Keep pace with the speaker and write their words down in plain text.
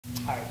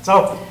right,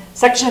 so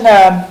section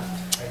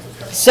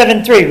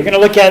 7.3, we're going to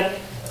look at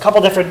a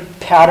couple different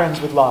patterns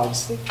with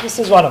logs. This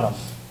is one of them.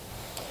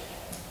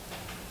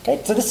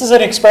 Okay, so this is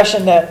an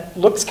expression that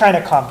looks kind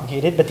of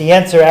complicated, but the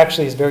answer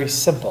actually is very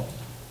simple.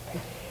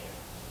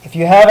 If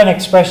you have an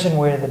expression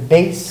where the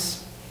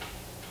base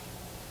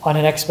on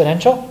an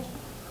exponential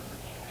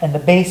and the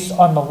base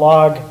on the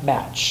log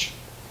match,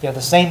 they're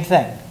the same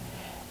thing.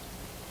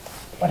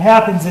 What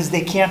happens is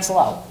they cancel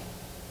out.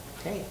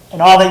 Okay?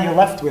 And all that you're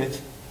left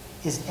with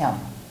is m.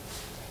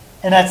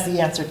 And that's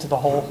the answer to the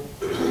whole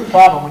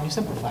problem when you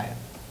simplify it.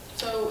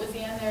 So is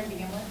the n there to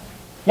begin with?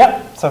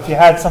 Yep. So if you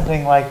had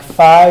something like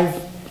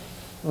 5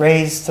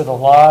 raised to the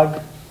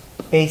log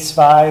base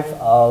 5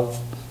 of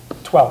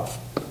 12.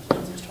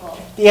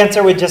 The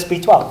answer would just be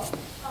 12.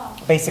 Oh.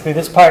 Basically,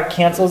 this part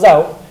cancels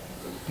out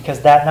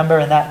because that number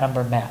and that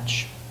number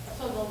match.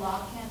 So the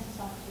log cancels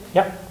out too?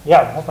 Yep.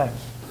 Yeah, the whole thing.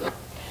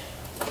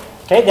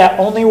 Okay, that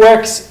only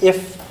works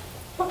if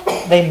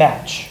they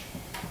match.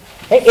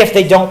 Okay, if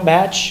they don't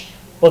match,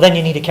 well, then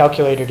you need a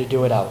calculator to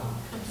do it out.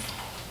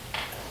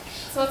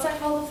 So what's that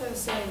called if they're the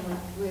same, like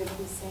with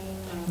the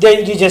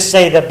same? You just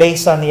say the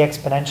base on the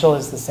exponential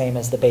is the same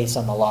as the base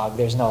on the log.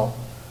 There's no,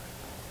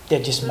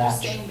 they just They're the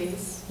match. same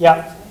base?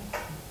 Yeah.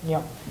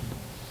 Yeah.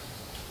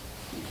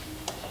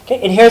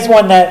 Okay, and here's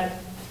one that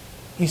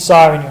you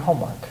saw in your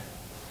homework.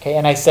 Okay,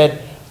 and I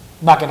said,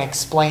 I'm not going to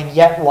explain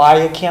yet why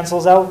it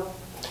cancels out,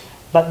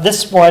 but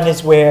this one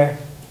is where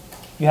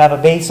you have a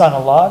base on a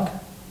log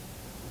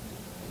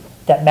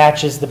that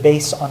matches the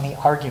base on the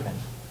argument.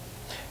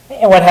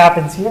 And what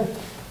happens here?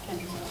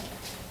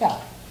 Yeah,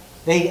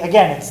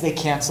 they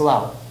cancel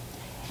out.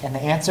 And the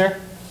answer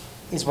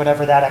is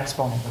whatever that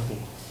exponent would be.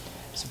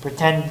 So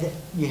pretend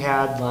you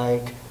had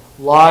like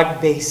log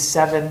base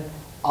 7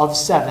 of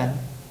 7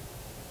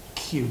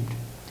 cubed.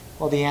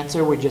 Well, the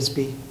answer would just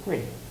be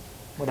 3,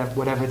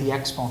 whatever the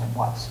exponent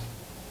was.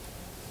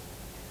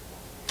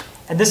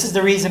 And this is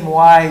the reason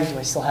why, do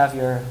I still have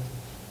the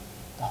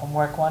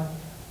homework one?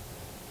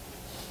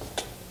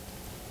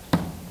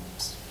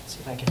 Let's see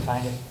if I can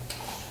find it.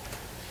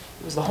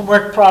 It was the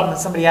homework problem that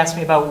somebody asked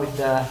me about with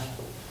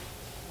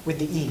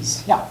the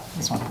e's. Yeah,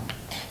 this one.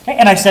 Okay,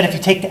 and I said if you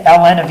take the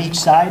ln of each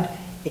side,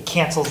 it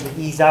cancels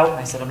the e's out. And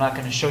I said I'm not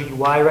going to show you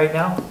why right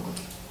now.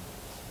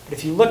 But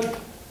if you look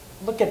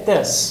at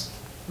this,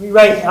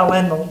 rewrite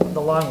ln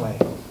the long way.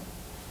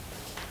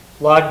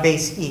 Log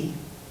base e,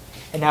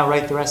 and now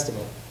write the rest of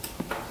it.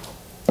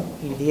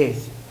 E to the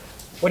 8th.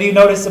 What do you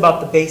notice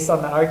about the base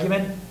on the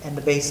argument and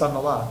the base on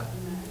the log?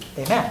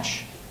 They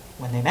match.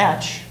 When they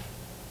match,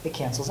 it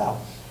cancels out.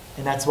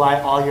 And that's why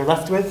all you're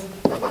left with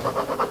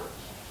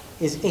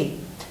is 8.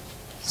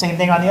 Same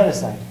thing on the other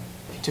side.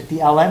 If you took the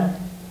ln,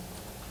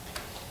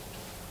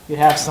 you'd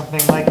have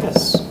something like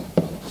this.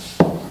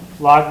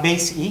 Log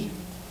base e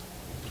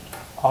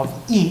of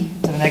e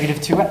to the negative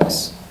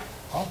 2x.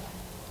 Well,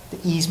 the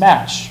e's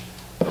match.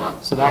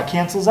 So that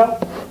cancels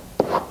out.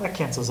 That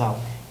cancels out.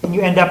 And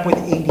you end up with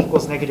 8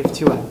 equals negative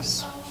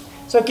 2x.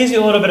 So it gives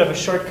you a little bit of a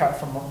shortcut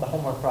from the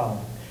homework problem.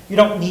 You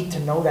don't need to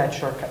know that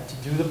shortcut to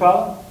do the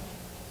problem,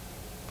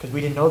 because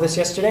we didn't know this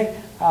yesterday,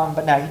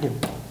 but now you do.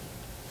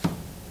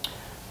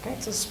 Okay,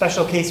 it's a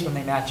special case when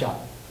they match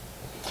up.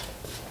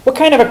 What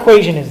kind of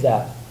equation is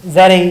that? Is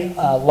that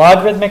a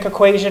logarithmic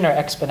equation or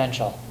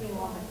exponential?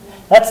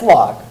 That's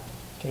log.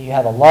 Okay, you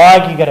have a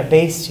log, you got a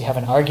base, you have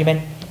an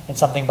argument, and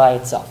something by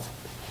itself.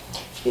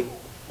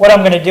 What I'm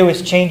going to do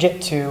is change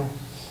it to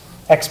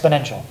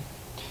exponential.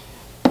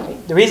 Okay,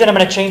 the reason I'm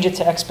going to change it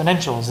to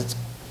exponential is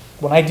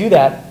when I do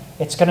that,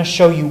 it's going to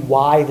show you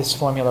why this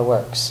formula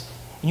works.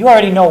 You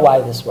already know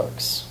why this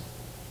works.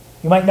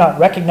 You might not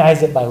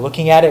recognize it by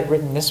looking at it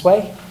written this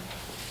way,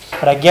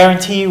 but I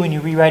guarantee you when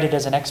you rewrite it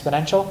as an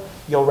exponential,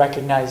 you'll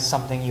recognize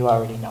something you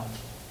already know.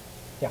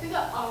 Yeah. Do the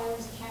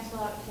r's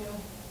cancel out too?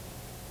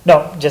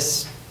 No,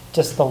 just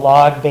the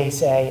log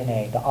base a and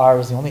a. The r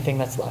is the only thing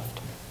that's left.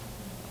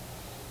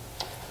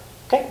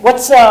 Okay,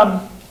 what's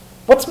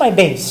my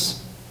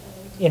base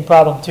in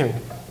problem 2?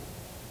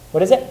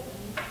 What is it?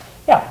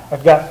 Yeah,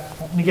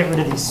 let me get rid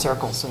of these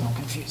circles so I don't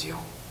confuse you.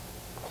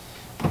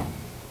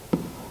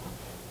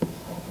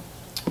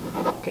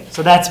 Okay,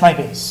 so that's my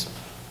base,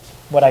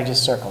 what I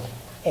just circled,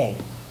 A.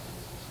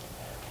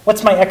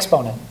 What's my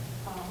exponent?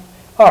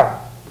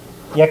 R.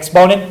 The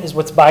exponent is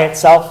what's by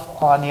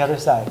itself on the other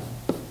side.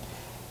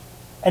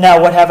 And now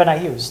what haven't I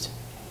used?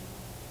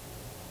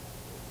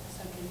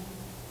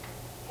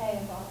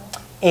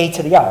 A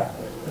to the R.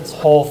 This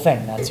whole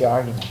thing, that's your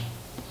argument.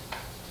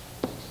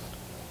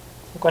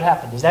 Look what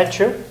happened. Is that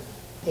true?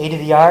 A to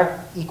the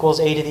R equals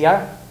A to the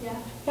R?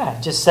 Yeah. Yeah,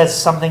 it just says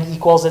something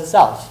equals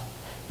itself.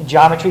 In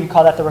geometry, you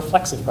call that the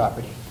reflexive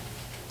property.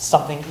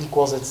 Something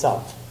equals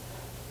itself.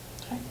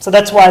 Okay. So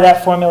that's why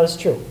that formula is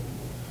true.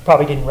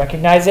 Probably didn't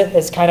recognize it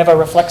as kind of a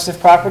reflexive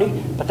property,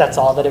 but that's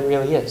all that it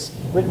really is,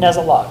 written as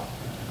a log.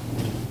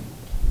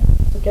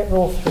 Look at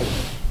rule 3.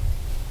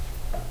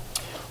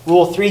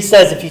 Rule 3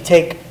 says if you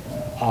take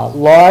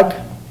log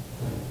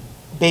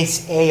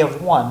base a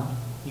of 1,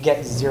 you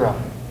get 0.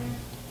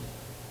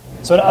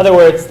 So in other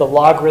words, the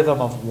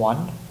logarithm of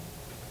 1,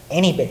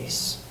 any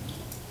base,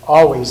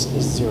 always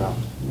is 0.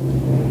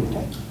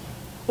 Okay?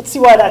 Let's see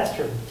why that's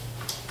true.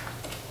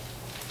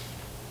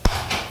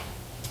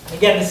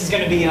 Again, this is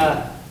going to be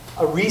a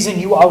reason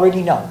you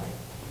already know.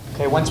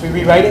 Okay, once we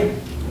rewrite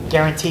it,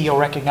 guarantee you'll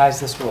recognize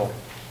this rule.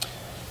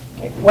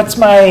 Okay, what's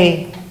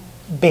my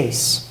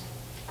base?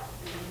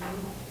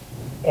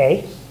 A.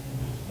 Okay,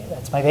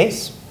 that's my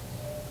base.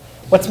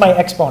 What's my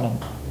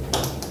exponent?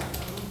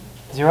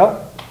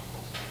 0.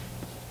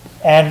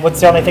 And what's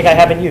the only thing I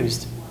haven't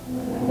used?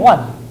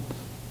 1.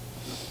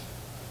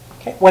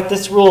 Okay, what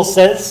this rule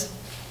says,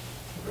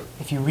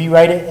 if you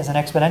rewrite it as an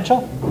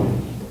exponential,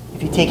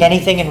 if you take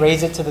anything and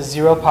raise it to the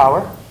 0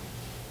 power,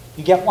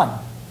 you get 1.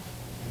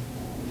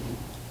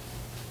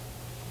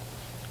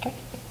 Okay.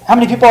 How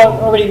many people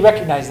already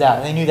recognize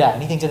that? They knew that.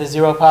 Anything to the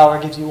 0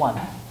 power gives you 1.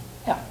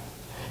 Yeah.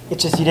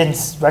 It's just you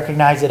didn't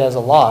recognize it as a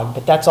log,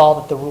 but that's all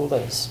that the rule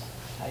is.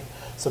 Okay?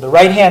 So the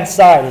right-hand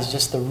side is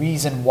just the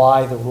reason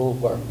why the rule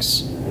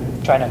works.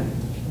 I'm trying to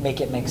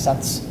make it make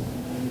sense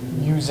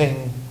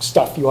using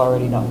stuff you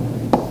already know.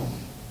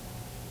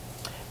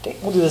 Okay,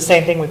 we'll do the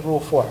same thing with Rule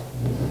 4.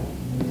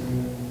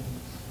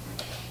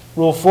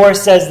 Rule 4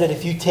 says that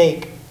if you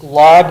take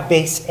log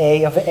base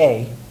A of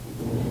A,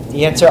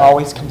 the answer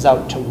always comes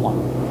out to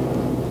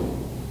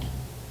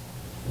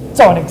 1.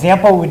 So an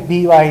example would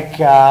be like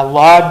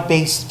log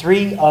base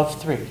 3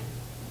 of 3.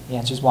 The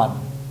answer is 1.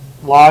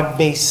 Log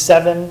base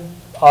 7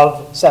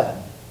 of 7.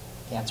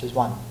 The answer is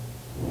 1.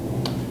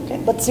 Okay,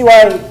 let's see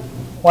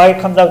why it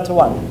comes out to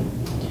 1.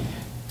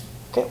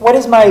 Okay, what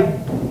is my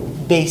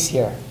base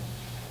here?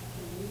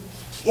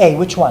 A,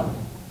 which one?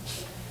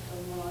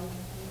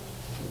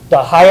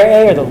 The higher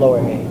A or the lower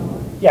A?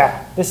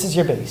 Yeah, this is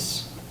your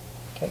base.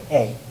 Okay,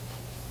 A.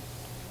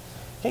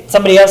 Okay,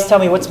 somebody else tell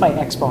me what's my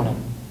exponent?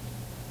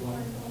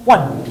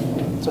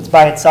 1. So it's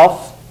by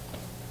itself.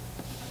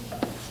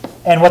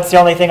 And what's the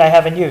only thing I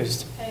haven't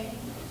used? A.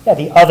 Yeah,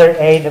 the other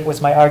A that was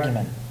my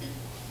argument.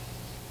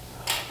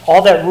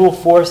 All that Rule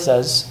 4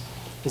 says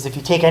is if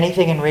you take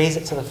anything and raise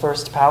it to the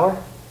first power,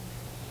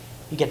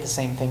 you get the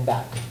same thing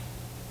back.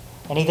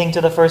 Anything to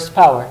the first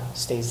power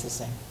stays the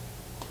same.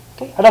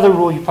 Okay, another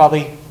rule you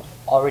probably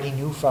already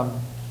knew from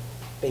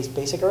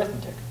basic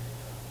arithmetic.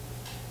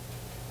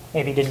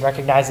 Maybe you didn't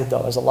recognize it,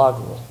 though, as a log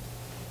rule.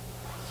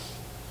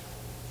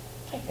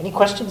 Okay, any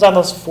questions on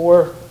those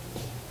 4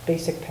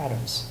 basic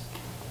patterns?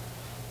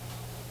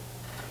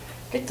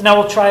 Okay, so now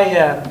we'll try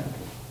a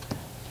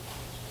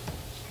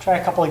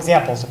couple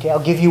examples. Okay, I'll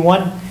give you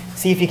one.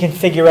 See if you can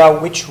figure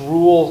out which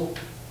rule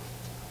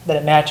that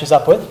it matches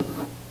up with.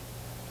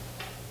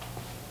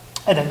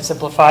 And then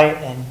simplify it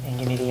and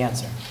give me the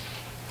answer.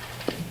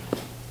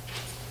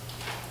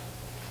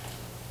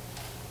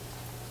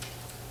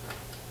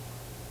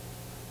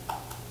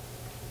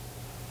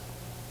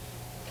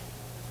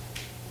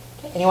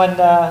 Okay, anyone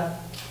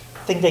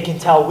think they can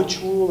tell which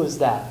rule is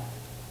that?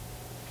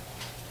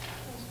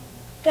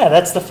 Yeah,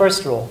 that's the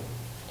first rule.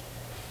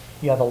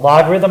 You have a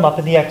logarithm up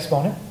in the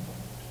exponent,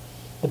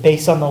 the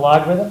base on the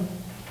logarithm,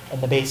 and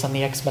the base on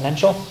the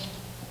exponential.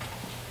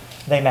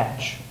 They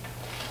match.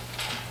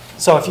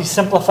 So if you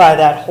simplify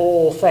that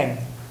whole thing,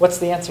 what's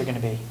the answer going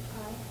to be?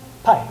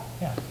 Pi.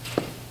 Yeah.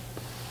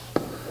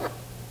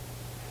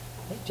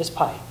 Just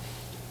pi.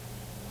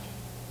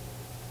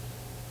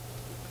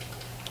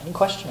 Any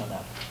question on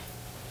that?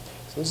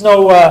 So there's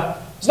no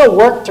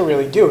work to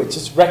really do. It's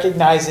just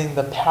recognizing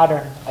the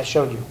pattern I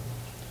showed you.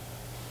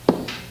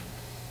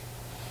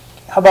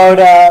 How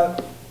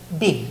about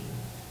B?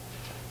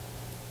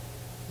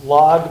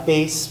 Log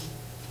base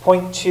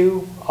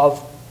 0.2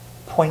 of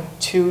 0.2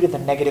 to the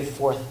negative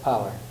 4th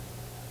power.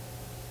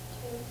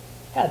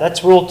 Yeah,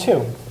 that's rule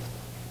 2.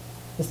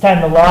 This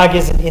time the log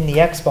isn't in the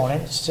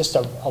exponent. It's just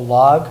a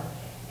log,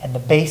 and the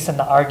base and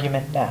the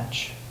argument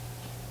match.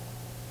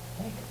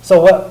 Okay.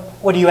 So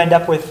what do you end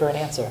up with for an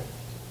answer?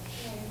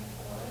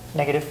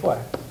 Negative 4.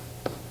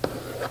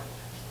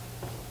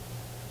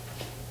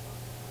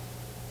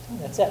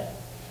 That's it.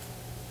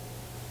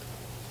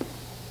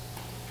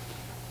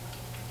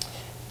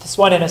 This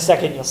one in a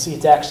second, you'll see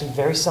it's actually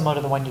very similar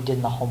to the one you did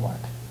in the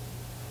homework.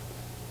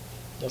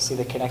 You'll see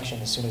the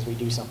connection as soon as we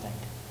do something.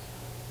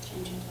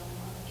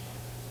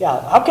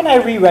 Yeah, how can I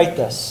rewrite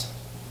this?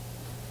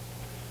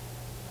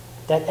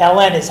 That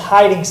ln is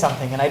hiding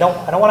something, and I don't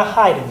want to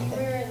hide anything.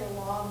 Where in the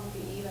log would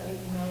be that way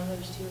you know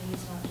there's 2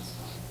 e's, not just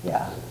 1?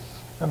 Yeah.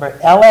 Remember,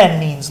 ln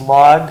means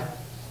log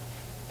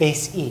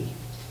base e.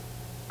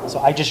 So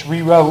I just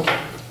rewrote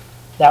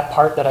that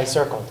part that I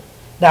circled.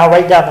 Now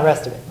write down the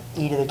rest of it.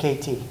 E to the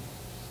kt.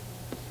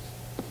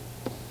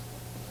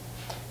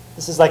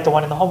 This is like the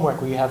one in the homework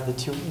where you have the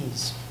 2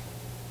 e's.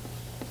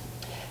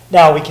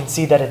 Now we can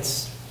see that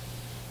it's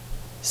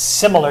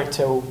similar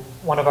to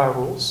one of our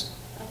rules.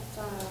 That's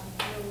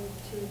rule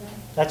 2 then.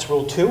 That's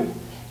rule 2.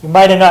 You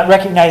might have not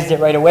recognized it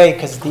right away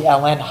because the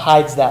ln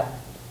hides that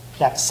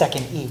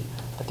second e.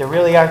 But there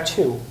really are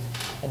 2,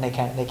 and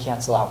they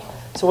cancel out.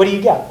 So what do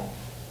you get?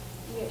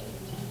 You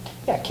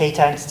get Yeah, k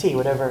times t,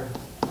 whatever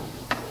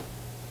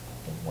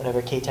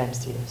k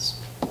times t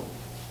is.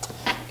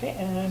 Okay,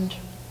 and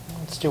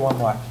let's do one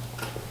more.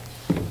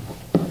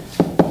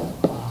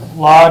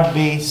 Log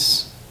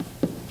base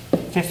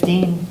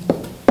 15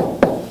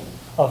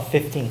 of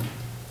 15.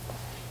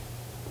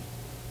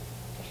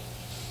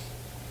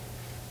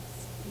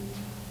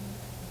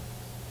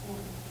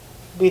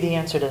 Be the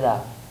answer to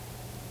that.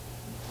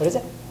 What is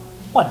it?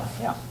 1,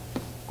 yeah.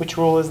 Which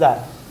rule is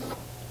that?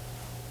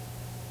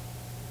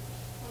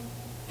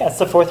 Yeah, it's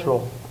the fourth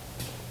rule.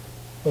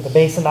 Where the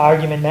base and the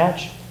argument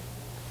match,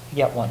 you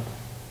get 1.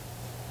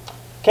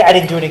 Okay, I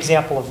didn't do an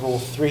example of rule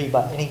 3,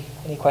 but any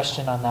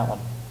question on that one?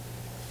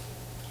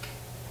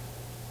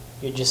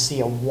 You just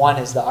see a 1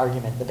 as the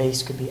argument. The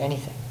base could be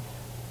anything.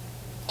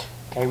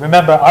 Okay,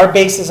 remember, our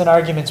bases and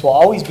arguments will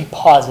always be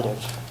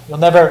positive. You'll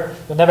never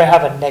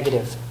have a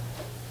negative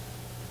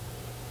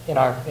in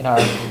our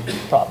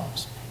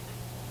problems.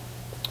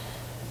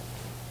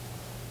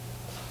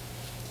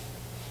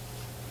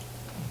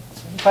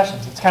 Any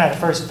questions? It's kind of the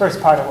first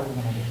part of what we're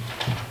going to do.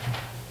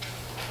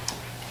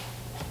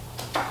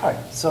 All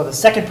right, so the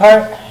second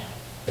part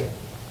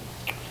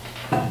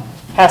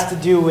has to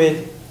do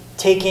with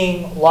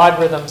taking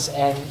logarithms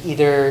and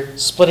either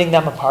splitting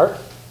them apart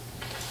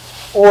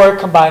or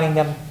combining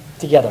them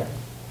together.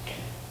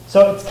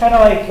 So it's kind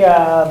of like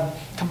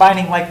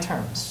combining like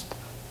terms.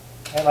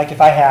 Right? Like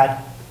if I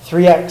had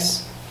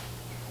 3x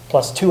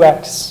plus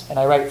 2x and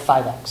I write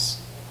 5x.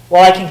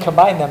 Well, I can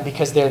combine them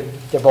because they're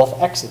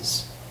both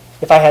x's.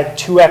 If I had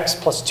 2x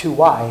plus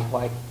 2y,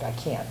 well, I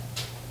can't.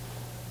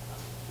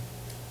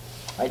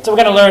 Right, so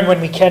we're going to learn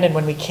when we can and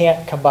when we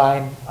can't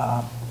combine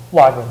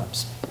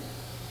logarithms.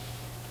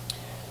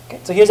 Okay,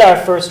 so here's our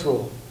first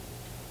rule.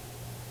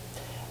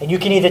 And you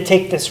can either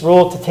take this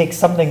rule to take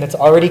something that's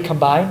already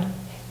combined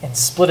and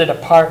split it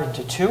apart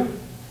into 2,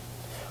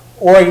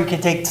 or you can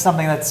take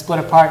something that's split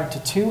apart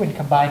into 2 and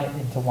combine it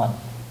into 1.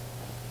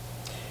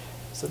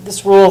 So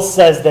this rule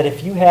says that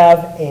if you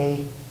have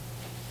a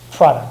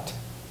product,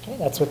 okay,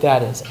 that's what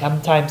that is,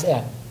 m times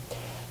n,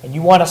 and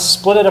you want to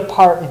split it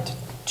apart into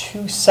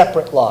 2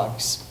 separate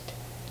logs,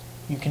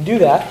 you can do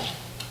that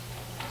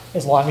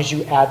as long as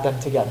you add them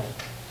together.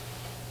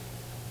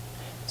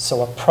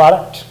 So a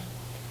product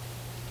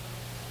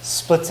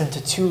splits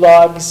into 2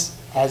 logs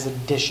as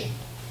addition.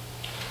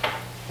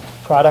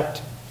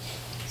 Product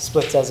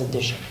splits as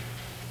addition.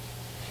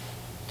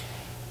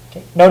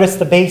 Okay. Notice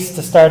the base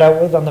to start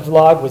out with on the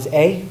log was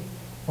a.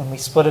 When we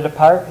split it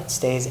apart, it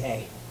stays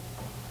a.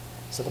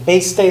 So the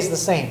base stays the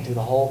same through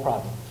the whole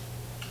problem.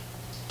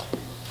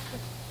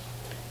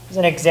 Here's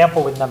an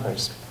example with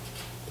numbers.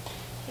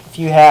 If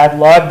you had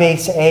log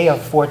base a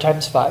of 4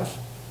 times 5,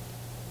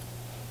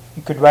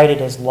 you could write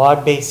it as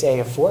log base a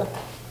of 4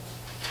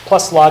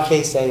 plus log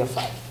base a of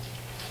 5.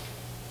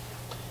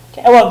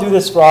 Okay, I won't do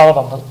this for all of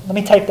them, but let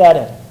me type that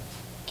in.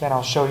 Again,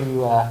 I'll show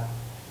you,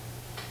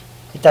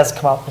 it does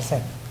come out the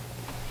same.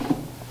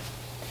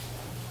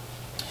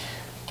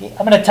 Okay,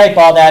 I'm going to type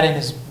all that in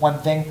as one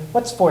thing.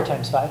 What's 4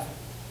 times 5?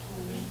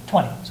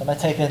 20. So I'm going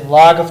to type in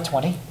log of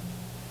 20.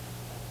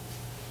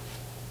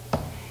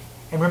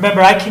 And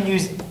remember, I can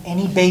use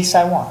any base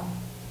I want.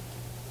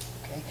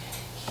 Okay?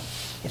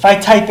 If I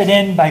type it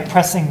in by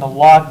pressing the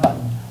log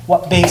button,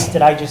 what base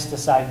did I just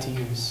decide to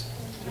use?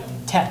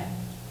 10.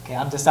 Okay,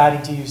 I'm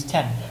deciding to use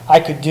 10. I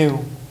could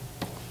do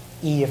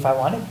E if I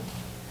wanted.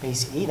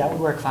 Base E, that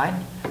would work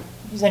fine.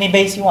 Use any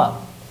base you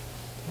want.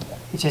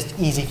 It's just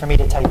easy for me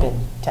to type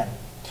in 10.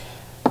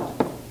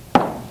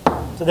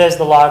 So there's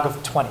the log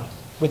of 20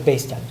 with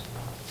base 10.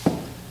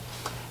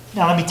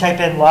 Now let me type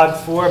in log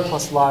 4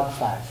 plus log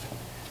 5.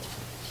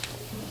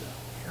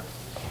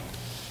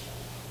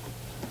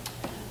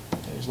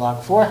 There's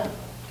log 4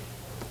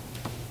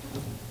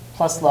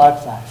 plus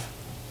log 5.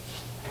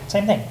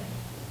 Same thing.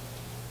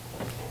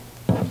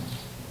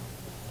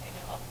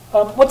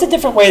 What's a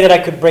different way that I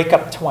could break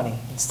up 20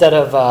 instead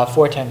of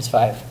 4 times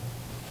 5?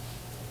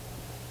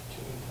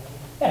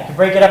 Yeah, I could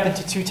break it up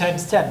into 2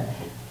 times 10.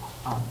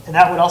 And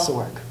that would also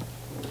work.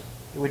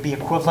 It would be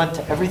equivalent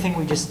to everything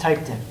we just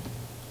typed in.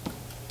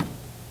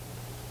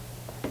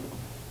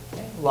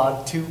 Okay,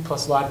 log 2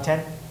 plus log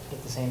 10,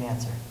 get the same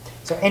answer.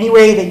 So any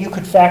way that you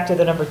could factor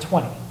the number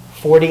 20,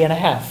 40 and a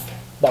half,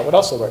 that would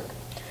also work.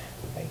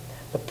 Okay?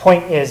 The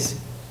point is,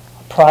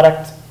 a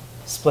product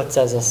splits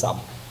as a sum.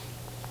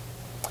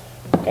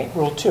 Okay,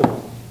 rule 2.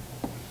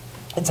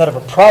 Instead of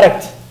a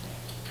product,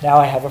 now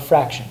I have a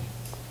fraction.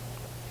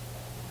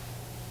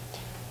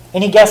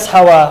 Any guess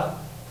how a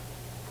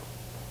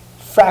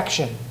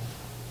fraction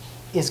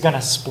is going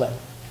to split?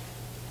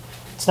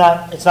 It's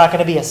not going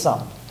to be a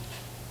sum.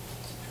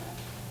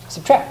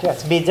 Subtract, yeah,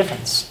 it's going to be a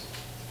difference.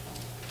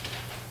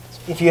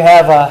 If you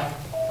have a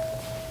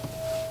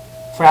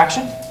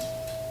fraction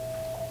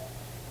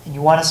and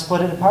you want to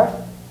split it apart,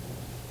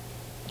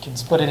 you can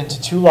split it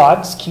into 2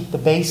 logs, keep the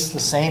base the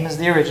same as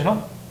the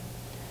original,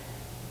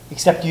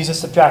 except use a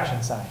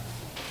subtraction sign.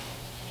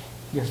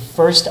 Your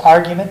first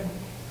argument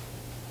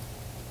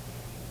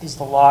is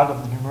the log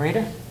of the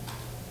numerator.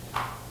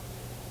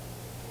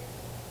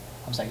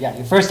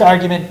 Your first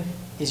argument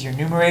is your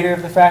numerator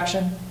of the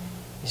fraction.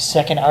 Your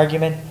second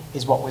argument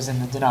is what was in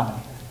the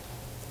denominator.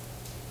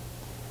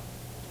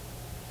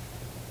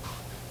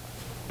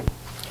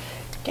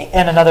 Okay,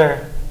 and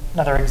another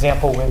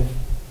example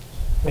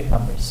with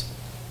numbers.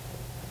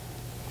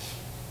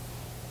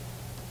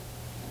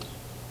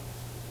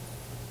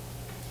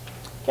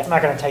 Okay, I'm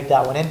not going to type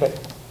that one in,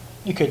 but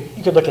you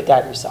could look at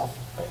that yourself.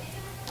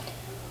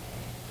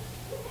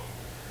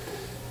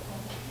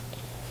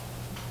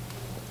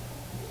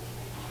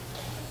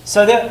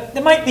 So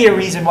there might be a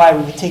reason why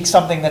we would take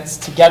something that's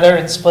together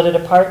and split it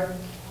apart.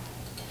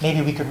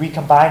 Maybe we could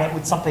recombine it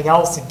with something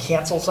else and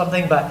cancel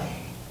something, but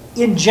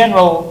in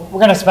general, we're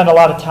going to spend a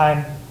lot of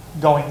time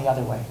going the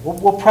other way.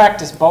 We'll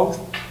practice both,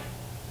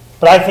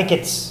 but I think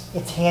it's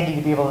handy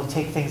to be able to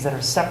take things that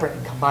are separate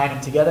and combine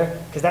them together,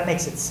 because that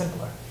makes it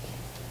simpler.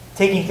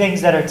 Taking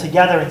things that are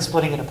together and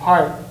splitting it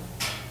apart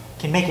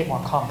can make it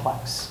more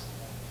complex.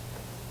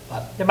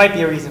 But there might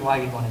be a reason why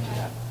you'd want to do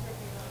that.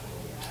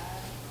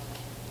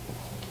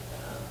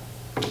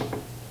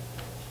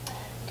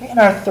 Okay, and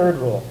our third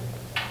rule.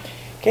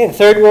 Okay, the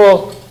third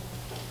rule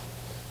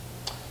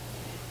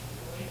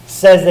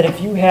says that if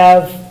you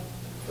have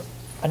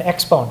an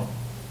exponent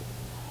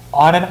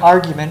on an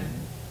argument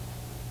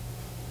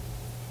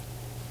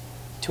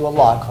to a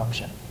log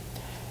function,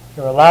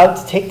 you're allowed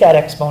to take that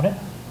exponent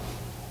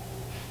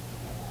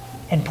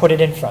and put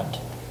it in front.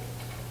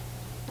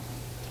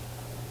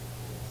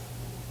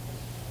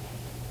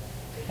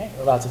 Okay,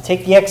 you're allowed to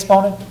take the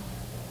exponent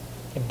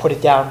and put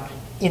it down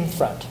in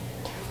front.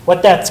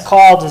 What that's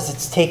called is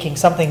it's taking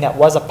something that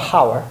was a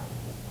power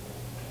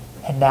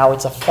and now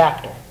it's a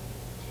factor.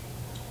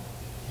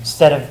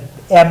 Instead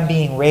of m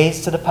being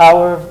raised to the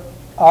power of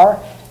r,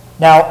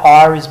 now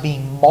r is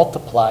being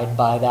multiplied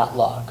by that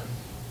log.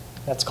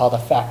 That's called a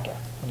factor,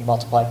 when you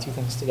multiply two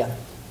things together.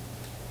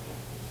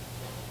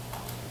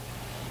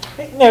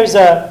 Okay, there's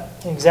an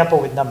example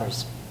with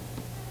numbers.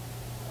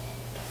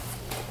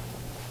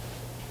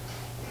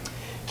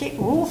 Okay,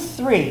 rule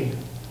 3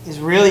 is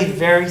really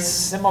very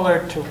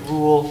similar to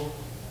rule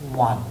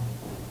 1.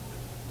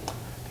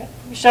 Okay,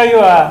 let me show you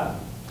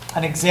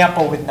an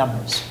example with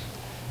numbers.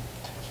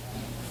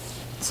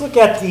 Let's look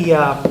at the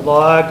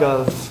log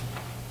of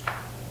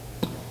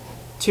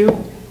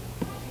 2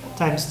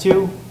 times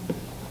 2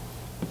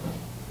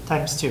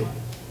 times 2.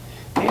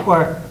 Okay,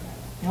 or,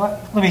 you know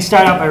what? Let me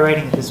start out by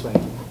writing it this way.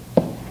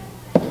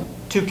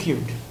 2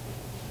 cubed.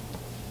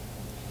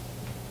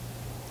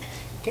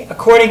 Okay,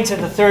 according to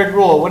the third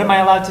rule, what am I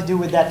allowed to do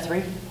with that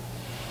 3?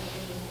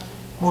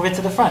 Move it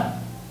to the front.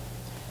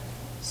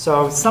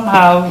 So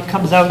somehow it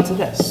comes out to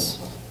this.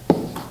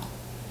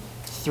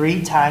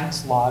 3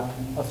 times log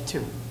of 2.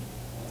 You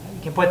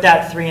can put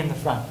that 3 in the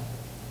front.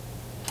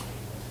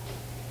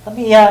 Let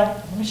me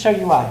show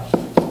you why.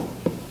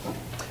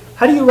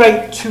 How do you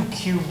write 2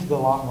 cubed the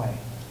long way?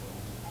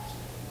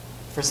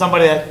 For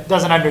somebody that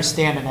doesn't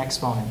understand an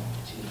exponent.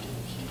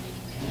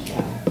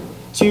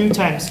 2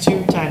 times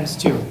 2 times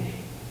 2.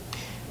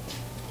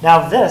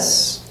 Now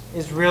this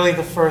is really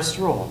the first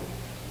rule.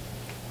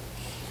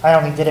 I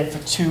only did it for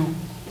two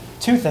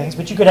things,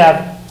 but you could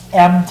have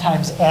m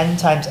times n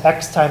times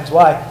x times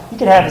y. You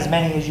could have as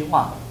many as you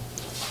want.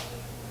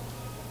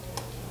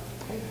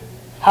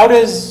 How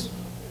does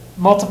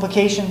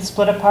multiplication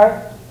split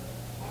apart?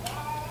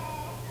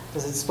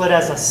 Does it split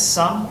as a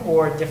sum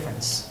or a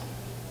difference?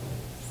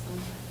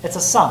 It's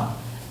a sum.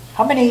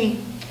 How many,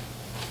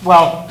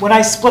 well, when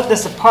I split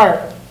this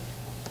apart,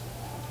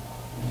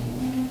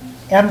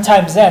 m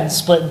times n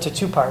split into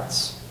 2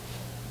 parts.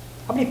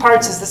 How many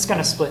parts is this going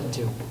to split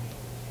into?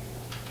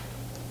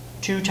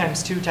 2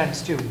 times 2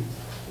 times 2.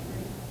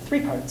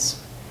 3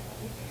 parts.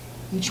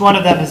 Each one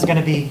of them is going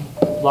to be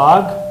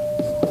log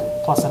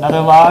plus another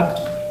log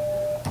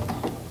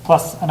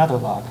plus another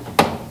log.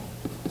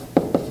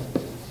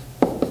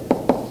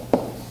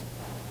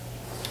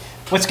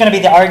 What's going to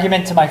be the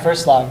argument to my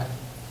first log?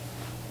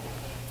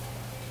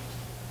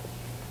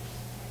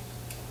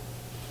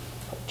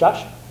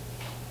 Josh?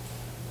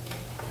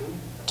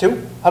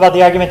 2? How about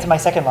the argument to my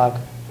second log?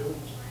 2.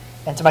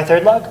 And to my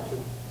third log?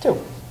 2.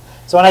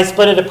 So when I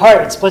split it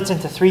apart, it splits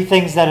into 3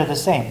 things that are the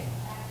same.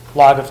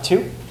 Log of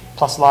 2,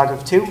 plus log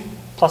of 2,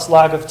 plus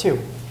log of 2.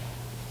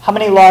 How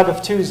many log of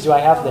 2s do I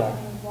have there?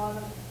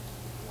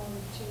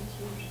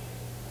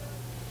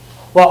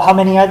 Well, how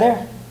many are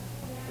there?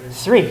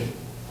 3.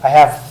 I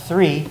have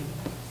 3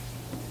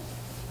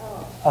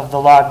 of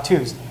the log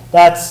 2s.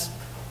 That's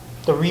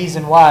the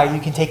reason why you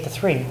can take the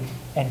 3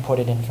 and put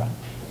it in front,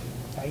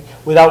 right?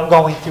 Without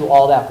going through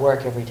all that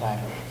work every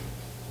time.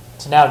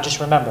 So now just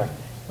remember,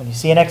 when you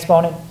see an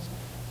exponent,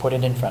 put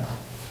it in front.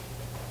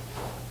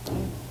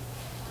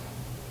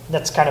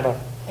 That's kind of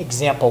an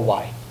example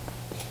why.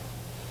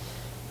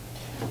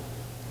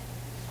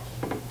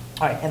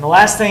 All right, and the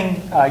last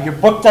thing, your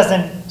book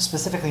doesn't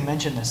specifically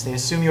mention this. They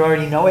assume you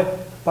already know it,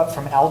 but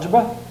from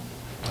algebra,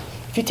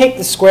 if you take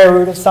the square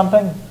root of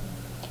something,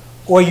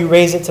 or you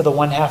raise it to the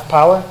 1/2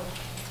 power,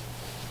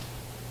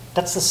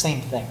 that's the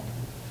same thing.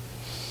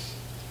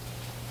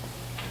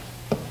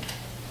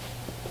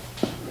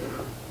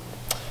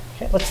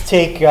 Okay, let's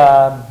take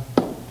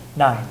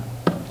 9.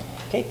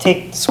 Okay,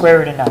 take the square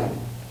root of 9.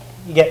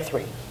 You get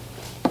 3.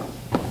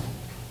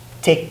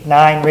 Take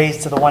 9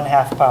 raised to the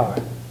 1/2 power.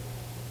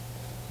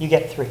 you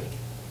get 3.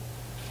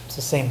 It's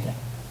the same thing.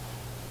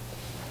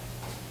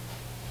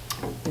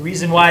 The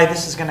reason why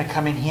this is going to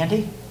come in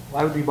handy,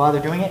 why would we bother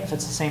doing it if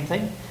it's the same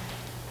thing?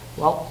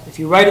 Well, if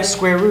you write a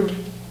square root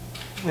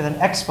with an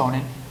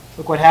exponent,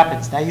 look what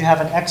happens. Now you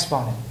have an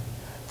exponent.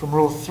 From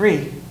rule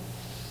 3,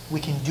 we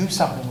can do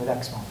something with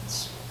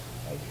exponents.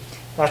 Right?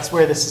 That's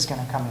where this is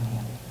going to come in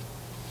handy.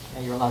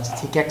 Now you're allowed to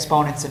take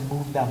exponents and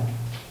move them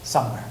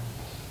somewhere,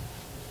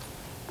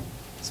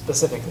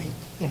 specifically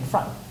in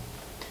front.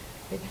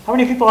 Okay? How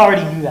many people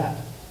already knew that?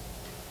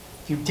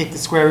 If you take the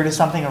square root of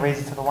something and raise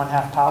it to the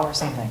 1/2 power,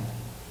 same thing.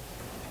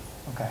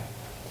 Okay.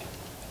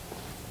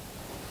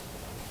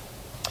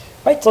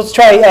 Right, so let's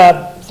try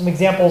some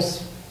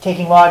examples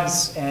taking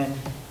logs, and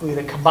we'll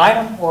either combine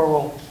them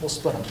or we'll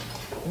split them.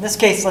 In this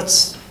case,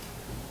 let's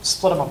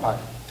split them apart.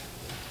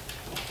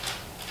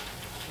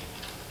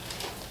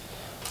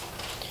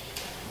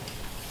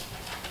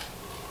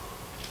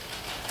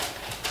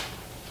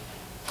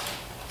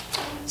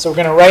 So we're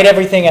going to write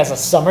everything as a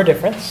sum or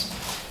difference.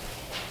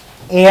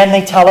 And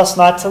they tell us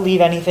not to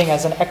leave anything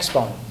as an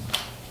exponent.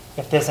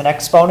 If there's an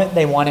exponent,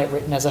 they want it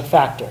written as a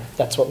factor.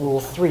 That's what rule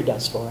 3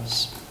 does for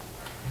us.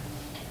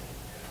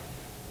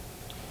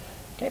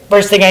 Okay,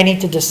 first thing I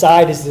need to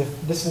decide is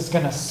if this is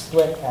going to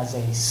split as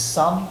a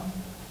sum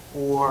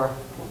or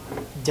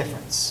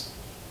difference.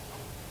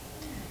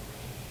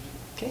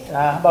 Okay,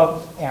 how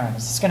about Aaron?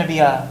 Is this going to be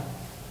a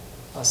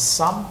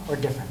sum or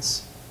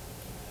difference?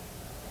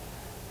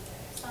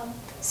 Sum.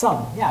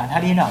 Sum, yeah, and how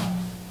do you know?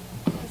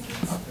 Because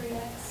it's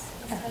 3x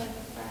instead of a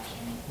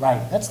fraction.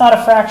 Right, that's not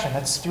a fraction,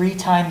 that's 3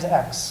 times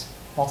x.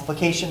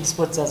 Multiplication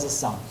splits as a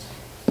sum.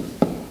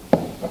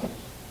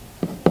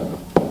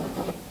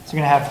 So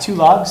you're going to have 2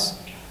 logs.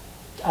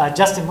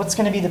 Justin, what's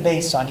going to be the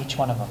base on each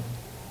one of them?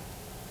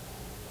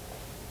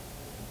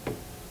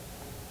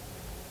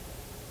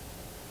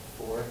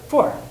 4.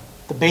 4.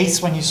 The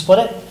base, when you split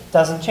it,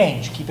 doesn't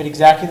change. Keep it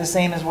exactly the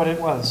same as what it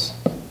was.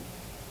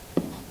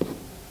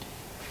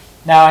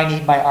 Now I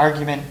need my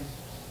argument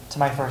to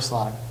my first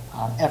log.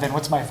 Evan,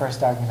 what's my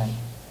first argument?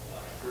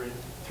 3.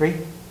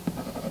 3?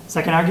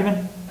 Second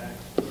argument?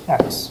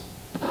 X.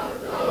 And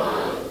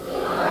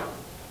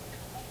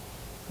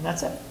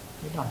that's it.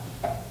 You're done.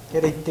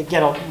 Okay, they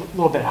get a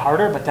little bit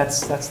harder, but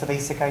that's the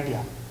basic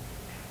idea.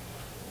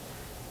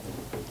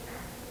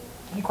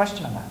 Any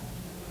question on that?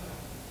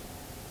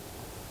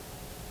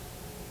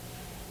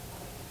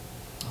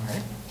 All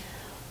right.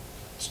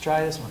 Let's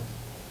try this one.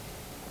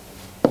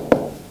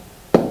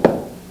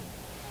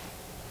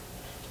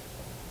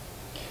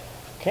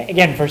 Okay,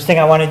 again, first thing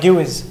I want to do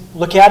is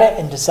look at it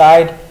and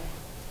decide,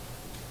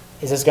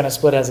 is this going to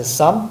split as a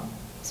sum?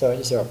 So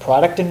is there a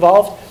product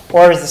involved?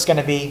 Or is this going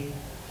to be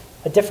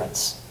a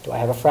difference? Do I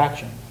have a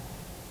fraction?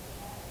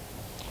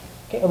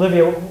 Okay,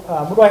 Olivia,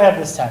 what do I have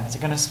this time? Is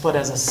it going to split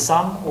as a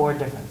sum or a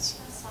difference?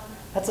 A sum.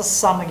 That's a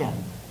sum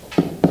again.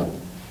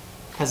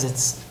 Because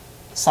it's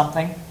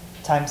something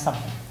times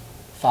something.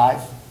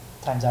 5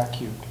 times r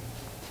cubed.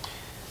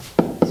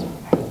 So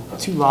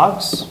 2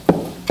 logs.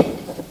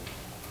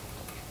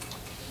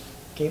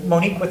 Okay,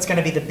 Monique, what's going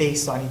to be the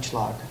base on each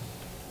log?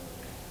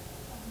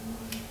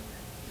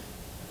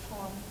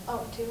 4.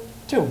 Oh, 2.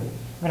 2. I'm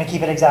going to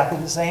keep it exactly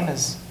the same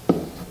as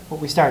what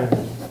we started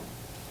with.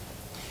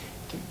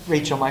 Okay,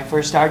 Rachel, my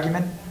first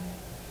argument?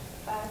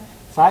 5.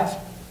 5.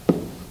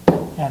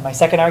 And my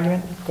second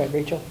argument? Go ahead,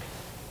 Rachel.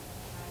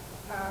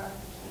 R.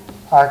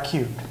 R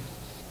cubed.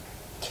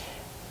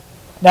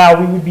 Now,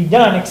 we would be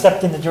done,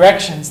 except in the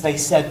directions they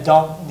said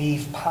don't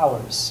leave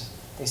powers.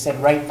 They said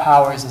write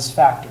powers as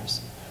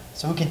factors.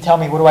 So who can tell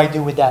me, what do I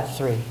do with that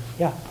 3?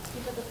 Yeah. You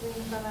put the 3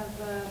 in front of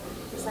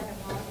the second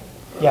log.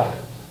 Yeah.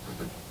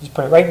 Just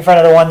put it right in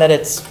front of the one that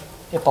it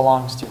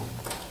belongs to.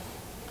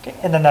 Okay,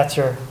 and then that's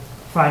your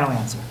final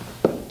answer.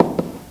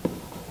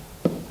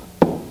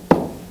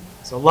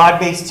 So log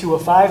base 2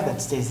 of 5,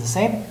 that stays the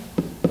same.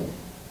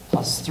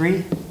 Plus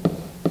 3.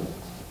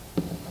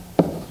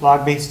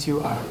 Log base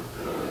 2r.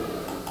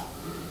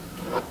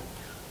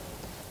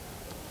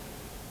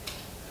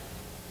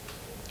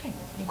 Okay,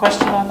 any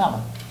question on that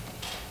one?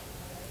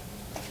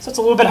 So it's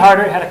a little bit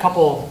harder. It had a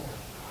couple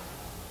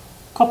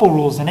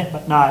rules in it,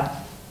 but not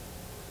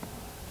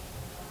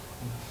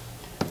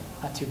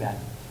too bad.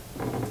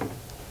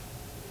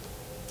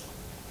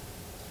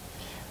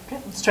 Okay,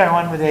 let's try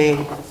one with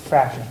a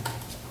fraction.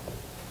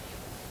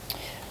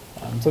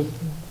 So,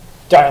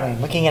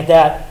 Darlene, looking at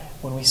that,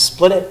 when we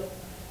split it,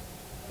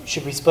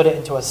 should we split it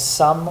into a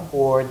sum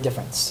or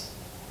difference?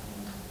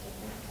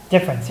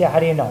 Difference, yeah,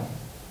 how do you know?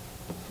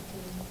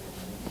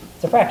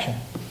 It's a fraction.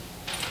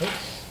 Okay.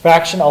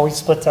 Fraction always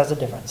splits as a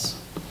difference.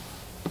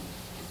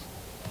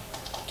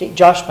 Okay,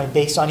 Josh, my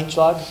base on each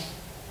log?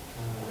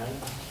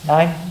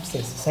 9,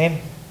 stays the same.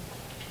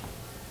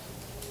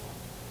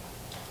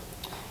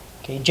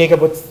 Okay, Jacob,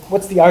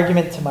 what's the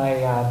argument to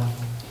my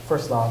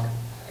first log?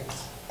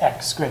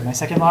 X, good. My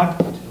second log?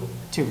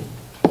 2. And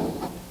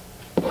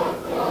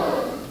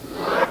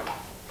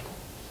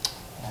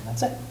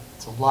that's it.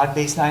 So log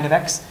base 9 of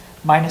x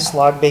minus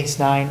log base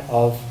 9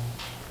 of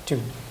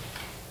 2.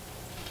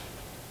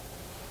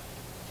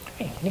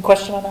 Okay, any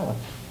question on that one?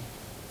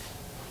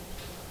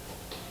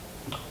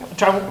 I'll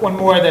try one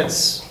more that's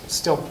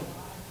still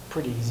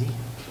pretty easy.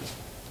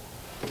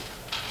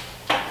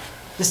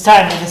 This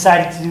time we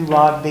decided to do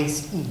log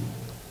base e.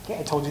 Okay,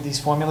 I told you these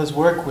formulas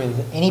work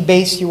with any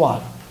base you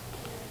want.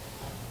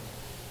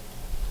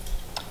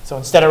 So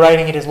instead of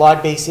writing it as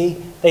log base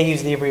e, they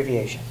use the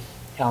abbreviation,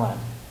 ln. All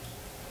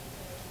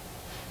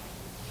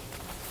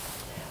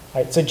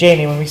right, so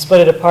Jamie, when we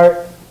split it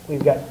apart,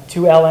 we've got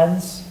two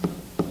ln's.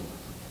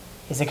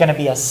 Is it going to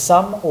be a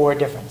sum or a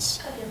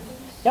difference? A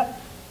difference.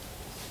 Yep.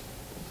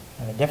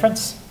 And a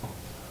difference.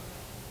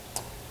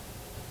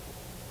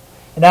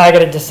 And now I got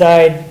to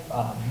decide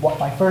what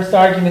my first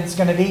argument is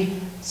going to be.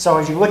 So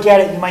as you look at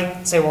it, you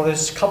might say, well,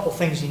 there's a couple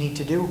things you need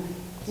to do.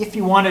 If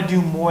you want to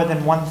do more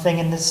than one thing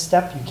in this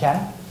step, you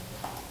can.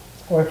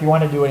 Or if you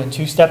want to do it in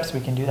two steps, we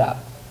can do that.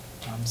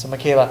 So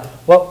Michaela,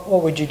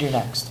 what would you do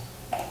next?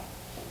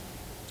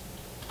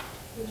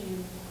 Would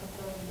you put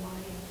the y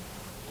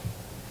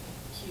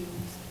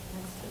cubes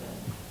next to the?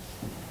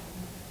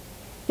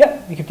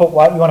 Yeah, you can put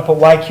y. You want to put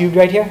y cubed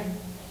right here?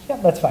 Yeah,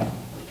 that's fine.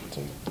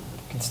 So you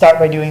can start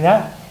by doing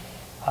that.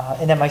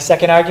 And then my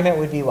second argument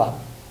would be what?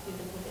 You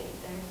could put the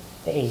 8 there,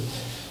 The 8.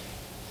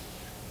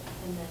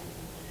 and then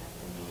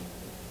you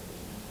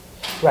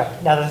would have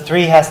Right. Now the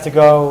 3 has to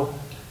go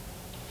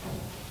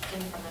the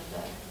in front of the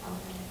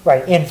element.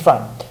 right in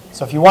front.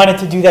 So if you wanted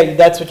to do that,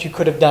 that's what you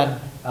could have done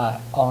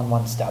all in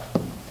one step.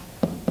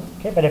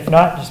 Okay, but if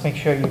not, just make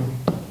sure you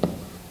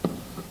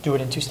do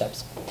it in two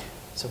steps.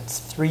 So it's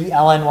 3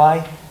 ln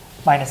y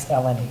minus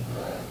ln e.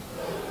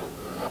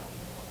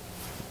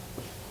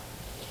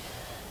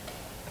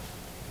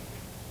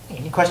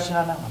 Any question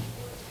on that one?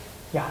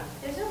 Yeah.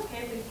 Is it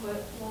okay if we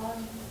put log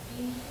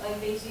e, like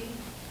base e?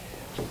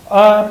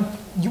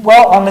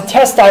 Well, on the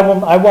test, I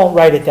won't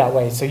write it that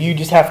way. So you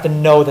just have to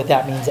know that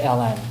that means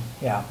ln.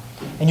 Yeah,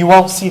 and you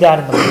won't see that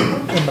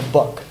in the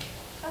book.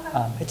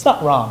 Okay. It's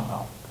not wrong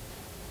though.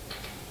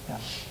 Yeah.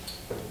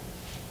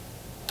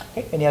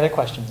 Okay, any other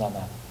questions on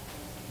that?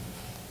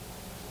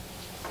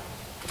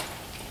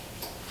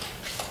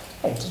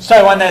 Okay, so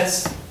try one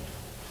that's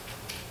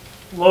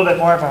a little bit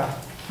more of a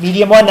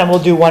medium one. Then we'll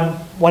do one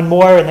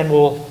more, and then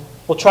we'll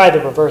try the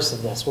reverse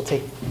of this. We'll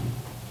take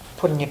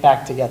putting it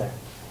back together.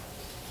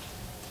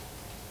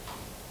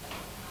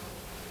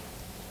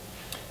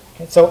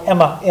 Okay, so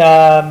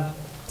Emma,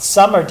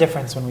 sum or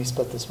difference when we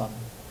split this one?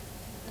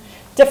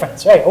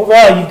 Difference, right?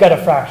 Overall, you've got a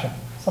fraction.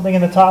 Something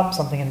in the top,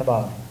 something in the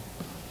bottom.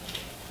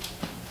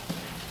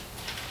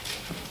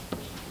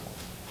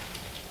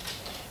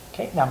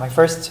 Okay, now my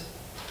first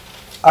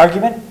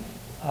argument,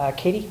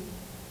 Katie? You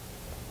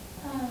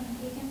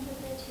can put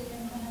the 2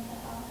 in front of the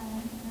ln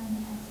and then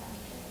the x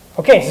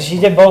after. Okay, so she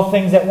did both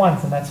things at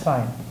once, and that's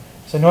fine.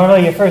 So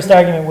normally your first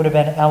argument would have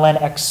been ln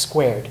x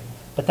squared,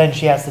 but then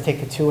she has to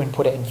take the 2 and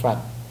put it in front.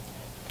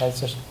 Okay,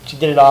 so she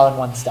did it all in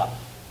one step.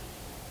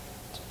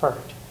 It's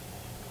perfect.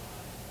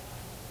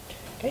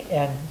 Okay,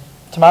 and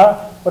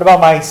Tamara, what about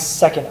my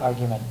second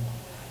argument?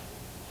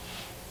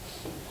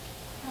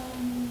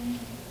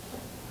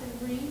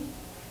 3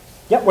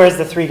 Yep, where's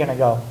the 3 going to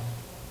go?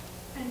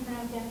 in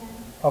front of the ln.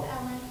 Oh.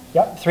 ln.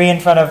 Yep, 3 in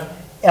front of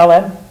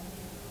ln.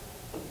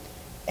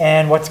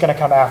 And what's going to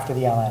come after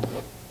the ln?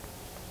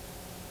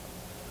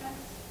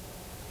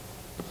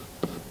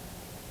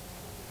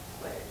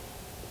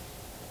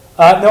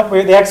 No,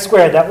 the x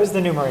squared, that was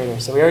the numerator,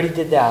 so we already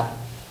did that.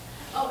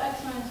 Oh,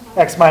 x minus 1.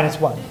 X minus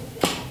 1.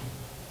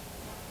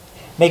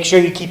 Make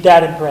sure you keep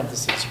that in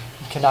parentheses.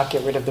 You cannot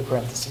get rid of the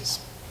parentheses.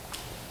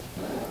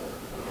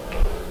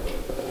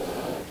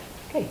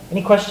 Okay,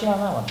 any question on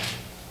that one?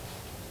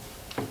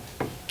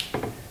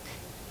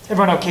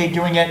 Everyone okay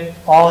doing it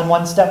all in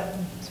one step?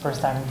 It's the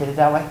first time we did it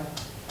that way?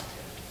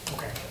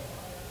 Okay.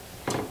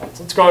 All right,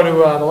 so let's go to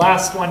the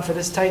last one for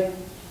this type.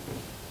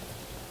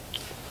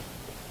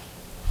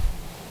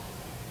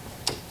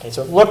 Okay,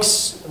 so it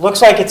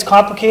looks like it's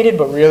complicated,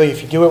 but really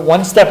if you do it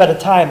one step at a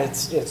time,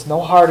 it's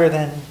no harder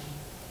than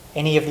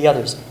any of the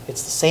others.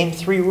 It's the same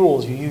 3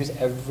 rules you use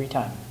every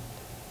time.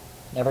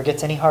 Never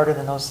gets any harder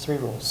than those 3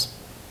 rules.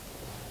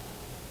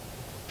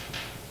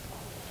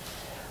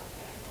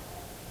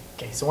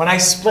 Okay, so when I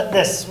split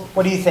this,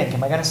 what do you think?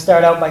 Am I going to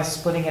start out by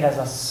splitting it as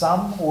a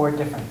sum or a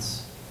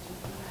difference?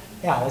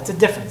 Yeah, it's a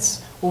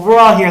difference.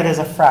 Overall here, there's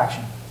a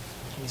fraction.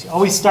 Okay, so you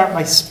always start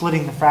by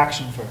splitting the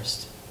fraction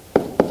first.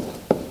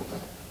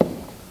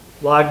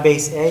 Log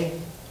base a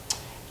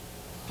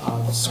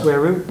of square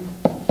root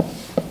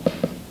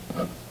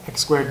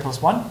x squared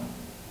plus 1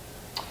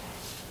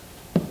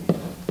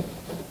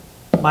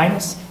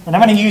 minus, and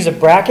I'm going to use a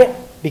bracket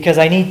because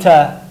I need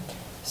to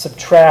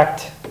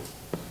subtract,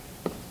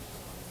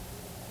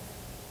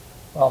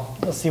 well,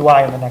 you'll see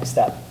why in the next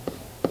step.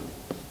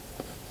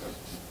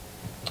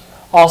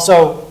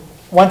 Also,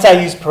 once I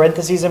use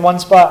parentheses in one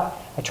spot,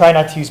 I try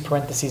not to use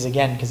parentheses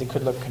again because it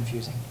could look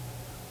confusing.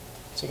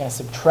 So you're going to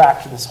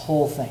subtract this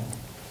whole thing.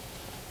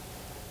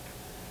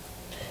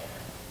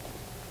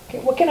 Okay,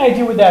 what can I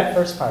do with that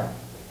first part?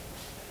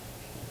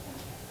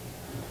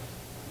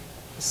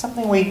 It's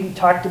something we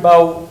talked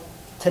about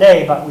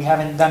today, but we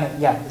haven't done it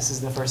yet. This is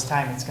the first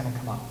time it's going to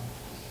come up.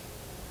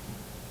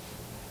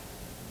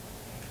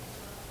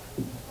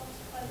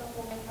 Multiply the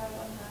whole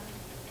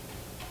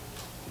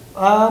by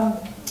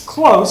 1/2.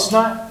 Close,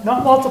 not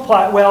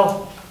multiply.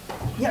 Well,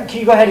 yeah,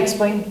 can you go ahead and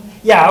explain?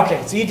 Yeah,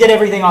 okay, so you did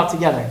everything all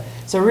together.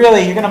 So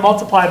really, you're going to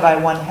multiply by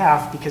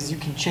 1/2 because you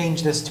can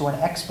change this to an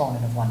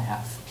exponent of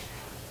 1/2,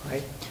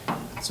 right?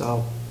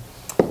 So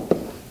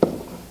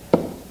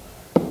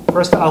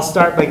first I'll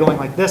start by going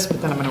like this,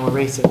 but then I'm going to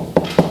erase it.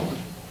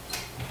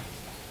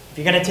 If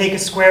you're going to take a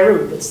square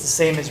root, it's the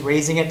same as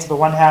raising it to the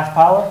 1/2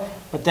 power,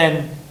 but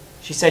then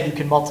she said you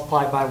can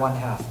multiply by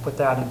 1/2. Put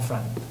that in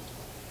front.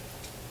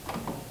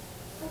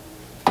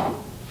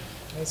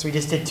 Okay, so we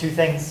just did two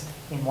things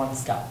in one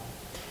step.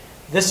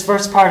 This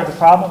first part of the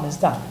problem is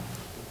done.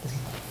 There's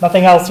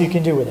nothing else you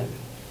can do with it.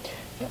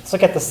 Let's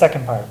look at the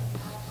second part.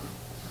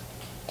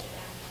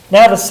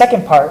 Now the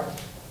second part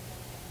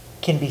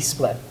can be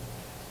split.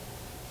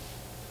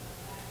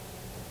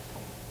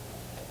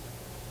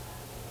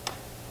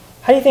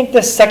 How do you think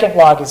this second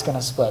log is going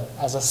to split?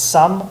 As a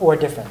sum or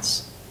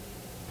difference?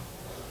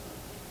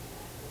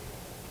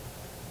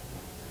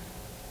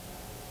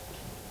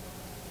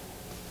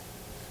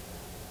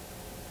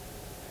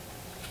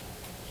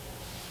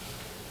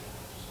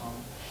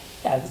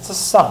 Yeah, it's a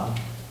sum.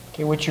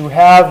 Okay, what you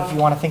have, if you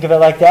want to think of it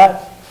like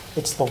that,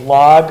 it's the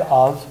log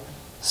of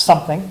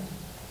something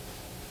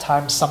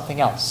times something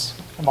else.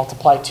 And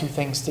multiply two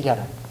things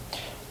together.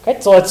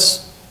 Okay, so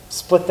let's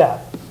split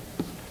that.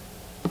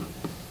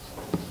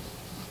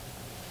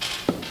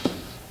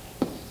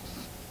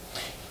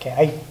 Okay,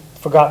 I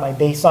forgot my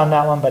base on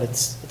that one, but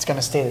it's going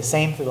to stay the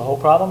same through the whole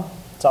problem.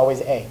 It's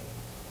always A.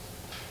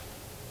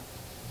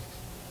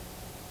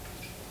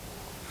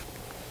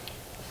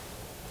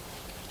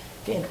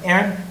 Okay, and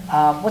Aaron,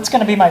 what's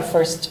going to be my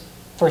first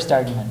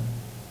argument?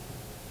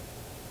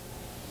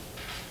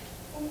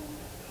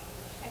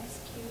 X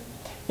cubed.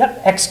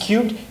 Yep, x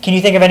cubed. Can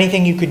you think of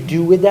anything you could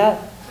do with that?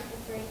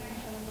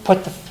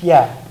 Put the 3 in front of it.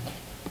 Yeah.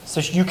 So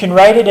you can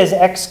write it as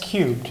x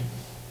cubed,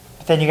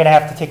 but then you're going to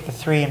have to take the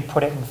 3 and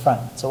put it in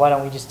front. So why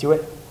don't we just do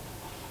it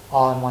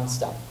all in one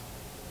step?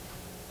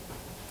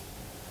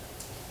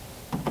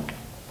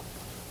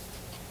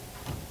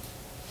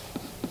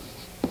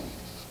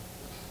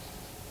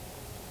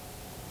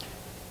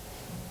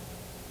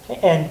 Okay,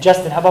 and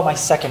Justin, how about my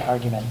second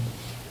argument?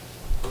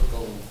 Put the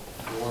 4 in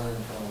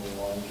front of the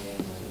 1 and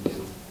then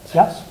do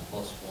Yep. x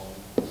plus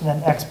 1. And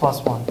then x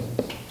plus 1.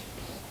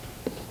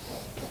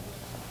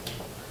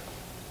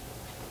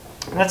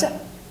 And that's it.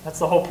 That's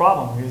the whole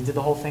problem. We did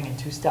the whole thing in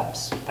 2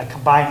 steps by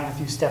combining a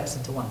few steps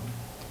into one.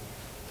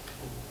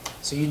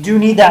 So you do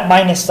need that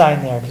minus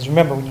sign there, because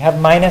remember, when you have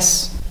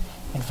minus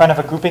in front of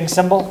a grouping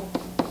symbol,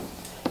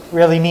 it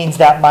really means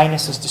that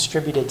minus is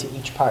distributed to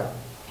each part.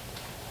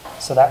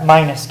 So that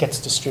minus gets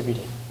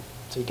distributed.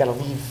 So you've got to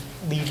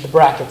leave the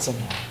brackets in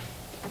there.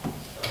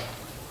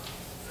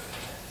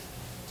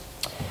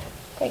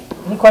 Okay,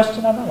 any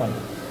question on that one?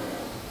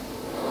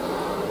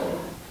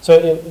 So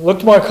it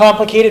looked more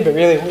complicated, but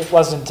really it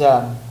wasn't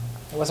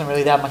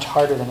really that much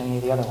harder than any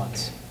of the other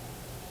ones.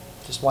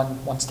 Just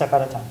one step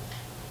at a time.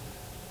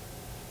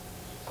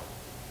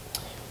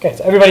 Okay,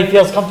 so everybody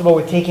feels comfortable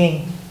with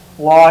taking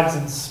logs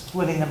and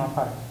splitting them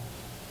apart.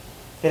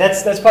 Okay,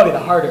 that's probably the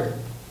harder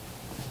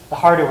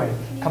way.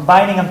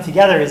 Combining them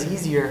together is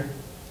easier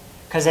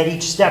because at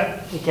each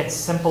step it gets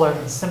simpler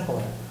and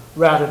simpler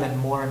rather than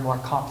more and more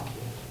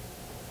complicated.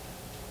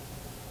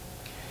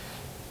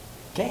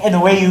 Okay, and the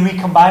way you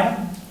recombine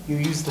them, you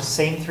use the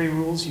same 3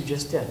 rules you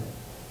just did.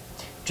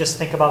 Just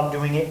think about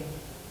doing it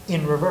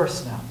in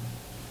reverse now,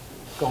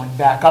 going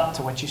back up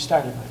to what you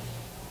started with.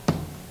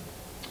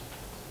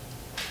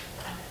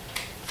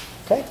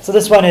 Okay, so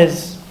this one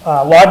is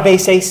log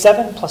base A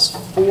 7 plus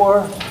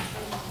 4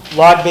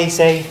 log base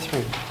A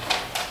 3.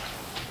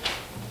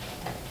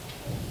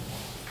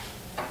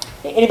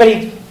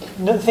 Anybody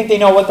think they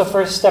know what the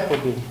first step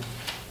would be?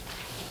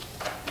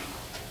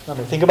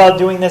 Remember, think about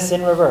doing this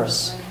in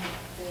reverse.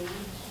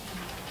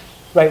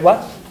 Right,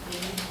 what?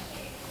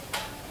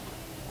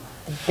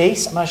 The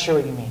base? I'm not sure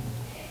what you mean.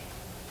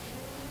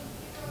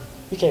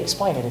 You can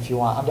explain it if you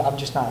want. I'm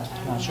just not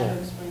sure.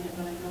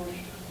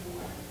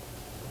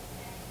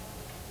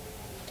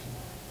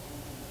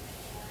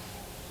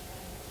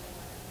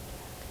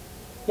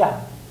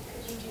 Yeah.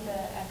 Could you do the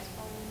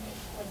exponent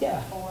with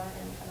Yeah. the 4 in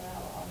front of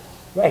that log?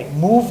 Right.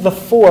 Move the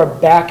 4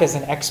 back as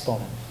an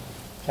exponent.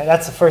 Okay,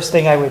 that's the first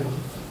thing I would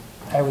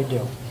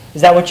do.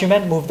 Is that what you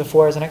meant? Move the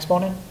 4 as an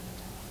exponent?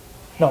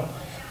 No.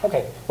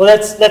 Okay. Well,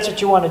 that's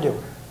what you want to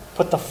do.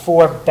 Put the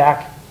 4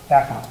 back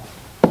up.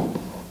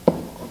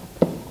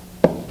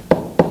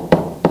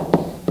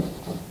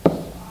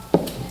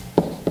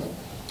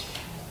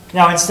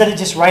 Now, instead of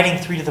just writing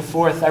 3 to the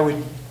 4th, I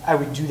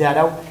would do that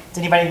out. Does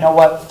anybody know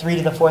what 3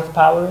 to the 4th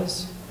power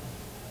is?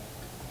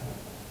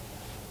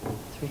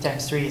 3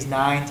 times 3 is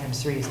 9,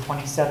 times 3 is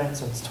 27,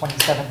 so it's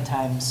 27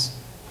 times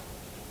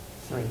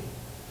 3.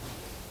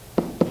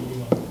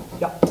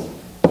 Yep.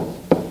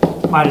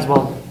 Might as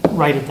well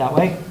write it that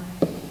way.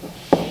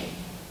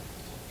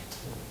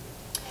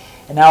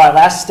 And now our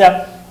last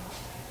step,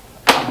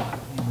 let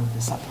me move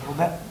this up a little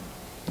bit.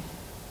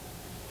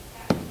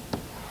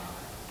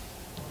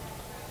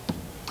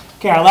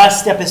 Okay, our last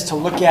step is to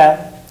look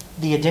at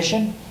the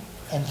addition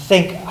and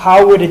think,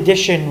 how would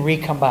addition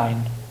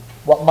recombine?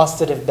 What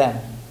must it have been?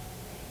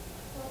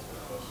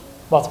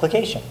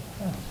 Multiplication.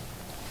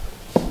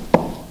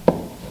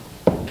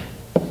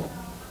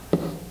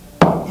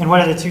 And what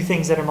are the two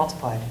things that are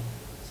multiplied?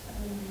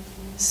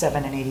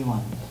 7 and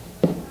 81.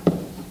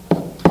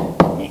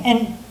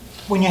 And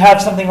when you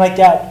have something like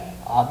that,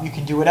 you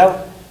can do it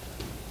out.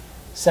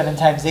 7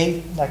 times 8,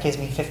 in that gives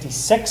me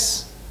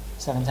 56.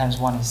 7 times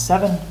 1 is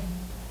 7.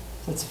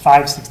 So it's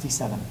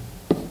 567.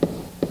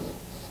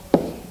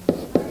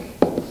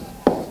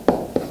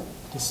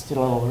 Just did a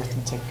little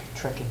arithmetic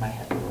trick in my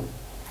head.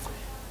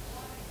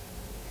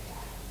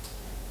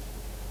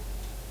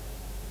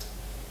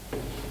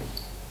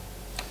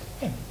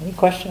 Okay, any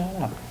question on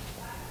that?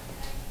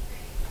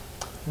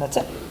 And that's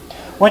it.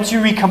 Once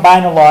you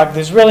recombine a log,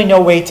 there's really no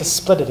way to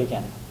split it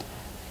again.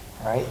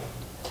 All right?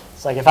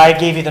 It's like if I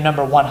gave you the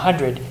number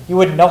 100, you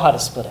wouldn't know how to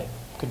split it.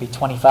 It could be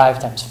 25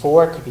 times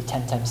 4, it could be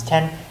 10 times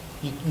 10.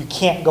 You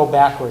can't go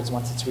backwards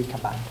once it's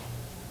recombined.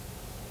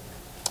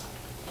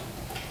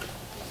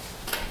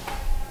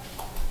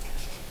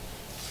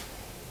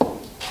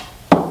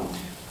 All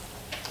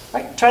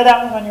right, try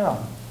that one on your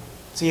own.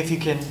 See if you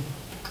can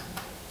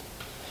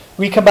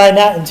recombine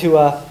that into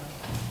a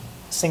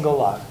single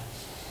log.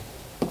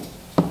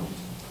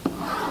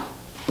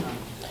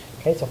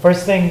 Okay, so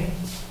first thing,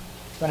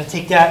 I'm going to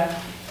take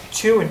that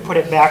 2 and put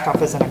it back up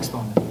as an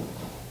exponent.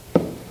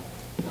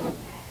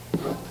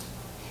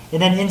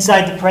 And then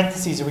inside the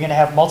parentheses, are we going to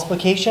have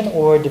multiplication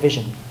or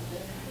division?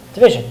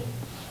 Division.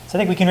 So I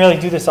think we can really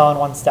do this all in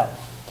one step.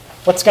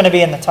 What's going to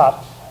be in the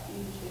top?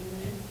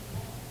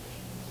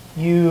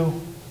 U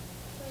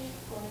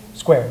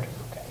squared.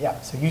 Okay,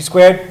 yeah, so U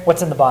squared.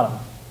 What's in the bottom?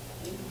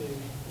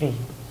 V.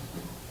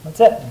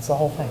 That's it. That's the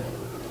whole thing.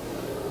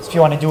 So if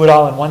you want to do it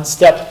all in one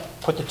step,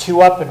 put the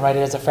 2 up and write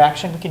it as a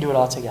fraction, we can do it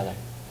all together.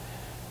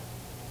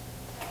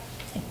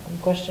 Any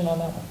question on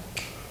that one?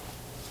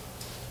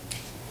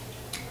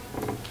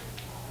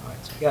 All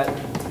right, so we got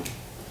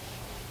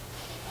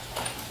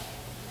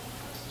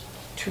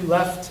 2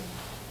 left.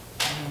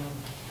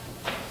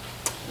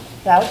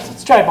 Now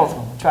let's try both of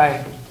them.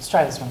 Let's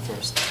try this one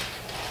first.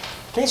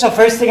 Okay, so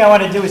first thing I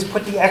want to do is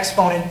put the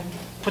exponent,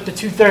 put the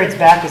 2/3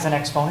 back as an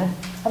exponent.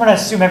 I'm going to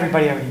assume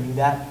everybody already knew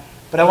that,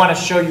 but I want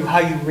to show you how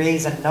you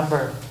raise a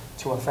number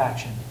to a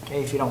fraction,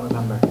 okay, if you don't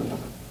remember.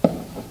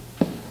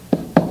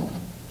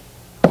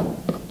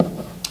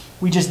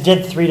 We just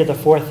did 3 to the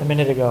 4th a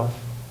minute ago.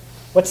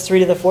 What's 3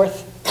 to the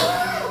 4th?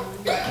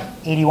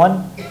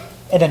 81,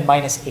 and then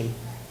minus 8.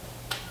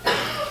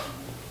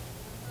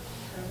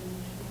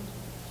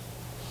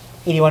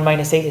 81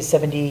 minus 8 is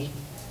 70.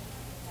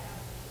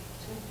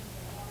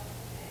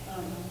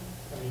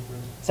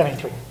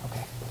 73,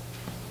 okay.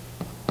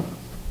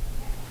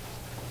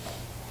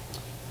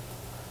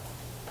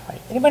 All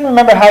right. Anyone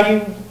remember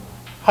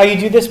how you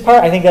do this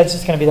part? I think that's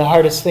just going to be the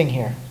hardest thing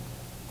here.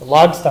 The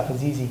log stuff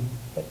is easy,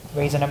 but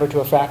raise a number to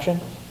a fraction.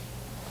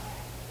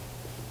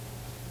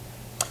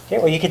 Okay,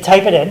 well you could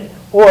type it in,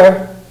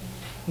 or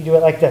you do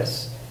it like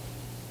this.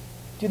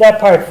 Do that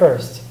part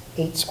first,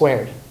 8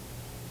 squared.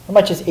 How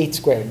much is 8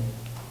 squared?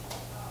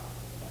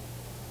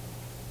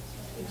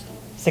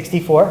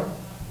 64.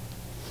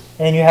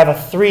 And then you have a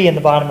 3 in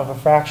the bottom of a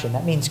fraction.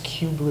 That means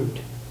cube root.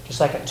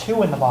 Just like a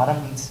 2 in the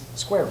bottom means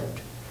square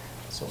root.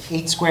 So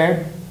 8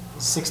 squared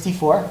is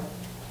 64.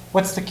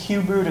 What's the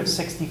cube root of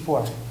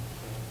 64?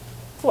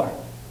 4.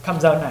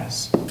 Comes out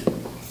nice.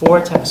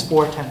 4 times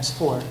 4 times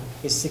 4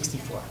 is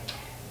 64.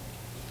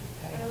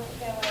 Okay.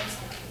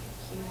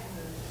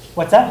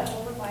 What's that?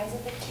 Why is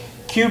it the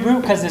Cube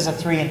root because there's a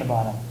 3 in the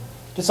bottom.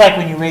 Just like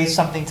when you raise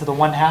something to the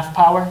 1/2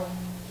 power,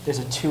 there's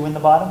a 2 in the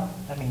bottom.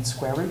 That means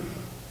square root.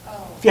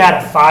 If you had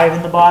a 5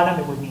 in the bottom,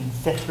 it would mean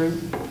 5th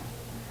root.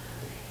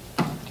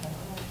 Okay.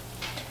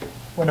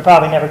 We're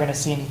probably never going to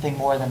see anything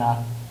more than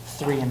a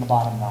 3 in the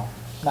bottom, though.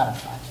 Not a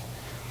 5.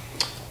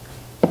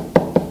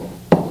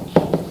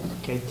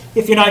 Okay.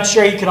 If you're not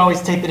sure, you can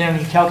always type it in on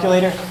your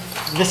calculator.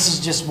 This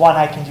is just one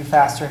I can do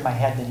faster in my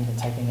head than even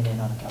typing it in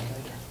on a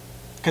calculator,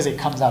 because it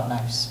comes out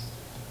nice.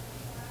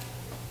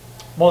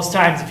 Most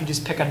times, if you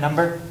just pick a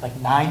number, like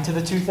 9 to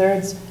the 2/3,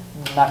 it's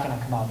not going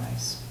to come out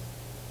nice.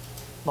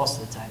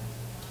 Most of the time.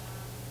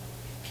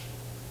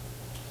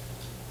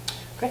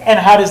 Okay, and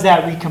how does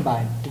that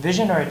recombine?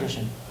 Division or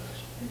addition?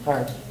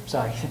 Or,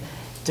 sorry,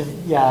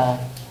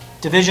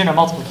 division or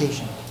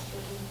multiplication?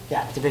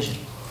 Yeah, division.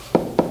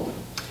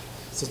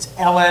 So it's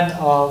ln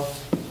of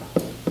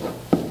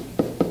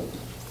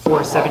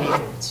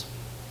 4/73.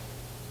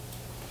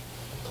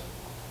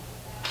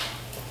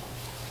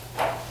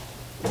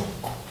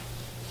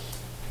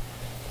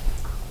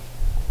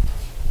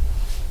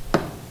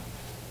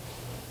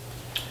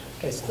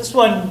 Okay, so this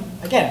one,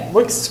 again,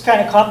 looks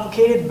kind of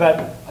complicated,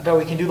 but I bet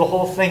we can do the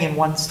whole thing in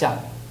one step.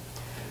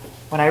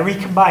 When I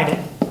recombine it,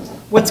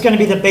 what's going to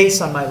be the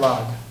base on my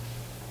log?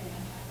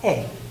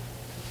 A.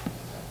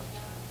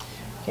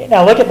 Okay,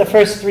 now look at the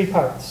first three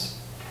parts.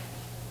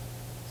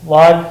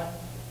 Log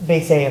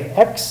base a of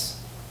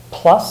x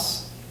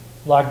plus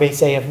log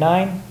base a of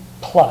 9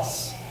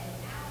 plus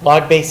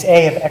log base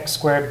a of x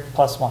squared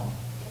plus 1.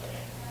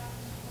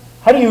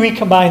 How do you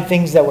recombine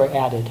things that were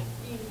added?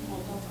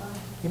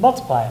 You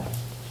multiply them.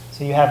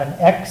 So you have an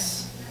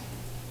x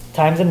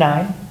times a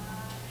 9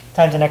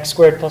 times an x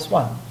squared plus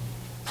 1.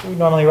 So we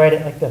normally write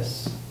it like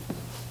this.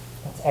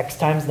 That's x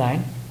times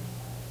 9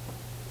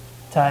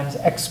 times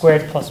x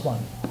squared plus 1.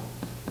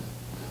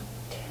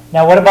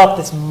 Now what about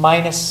this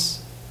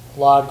minus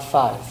log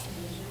 5?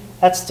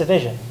 That's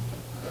division.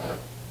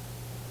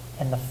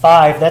 And the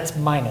 5, that's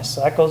minus,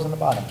 so that goes in the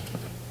bottom.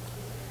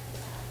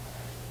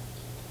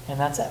 And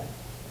that's it.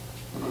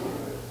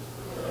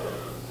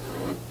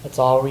 It's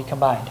all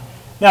recombined.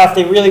 Now if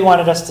they really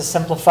wanted us to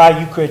simplify,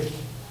 you could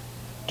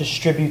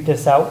distribute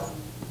this out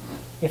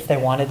if they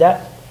wanted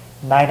that.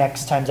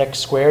 9x times x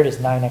squared is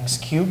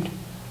 9x cubed.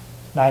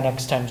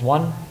 9x times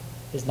 1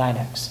 is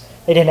 9x.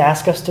 They didn't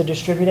ask us to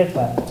distribute it,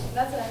 but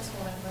That's an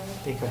exponent,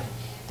 right? they could.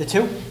 The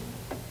 2?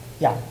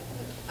 Yeah.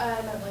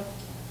 I meant like,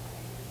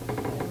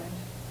 never mind.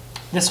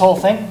 This whole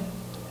thing?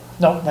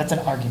 No, that's an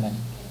argument.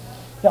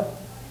 Yep.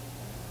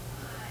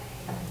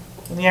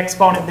 And the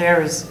exponent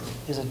there is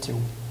a 2.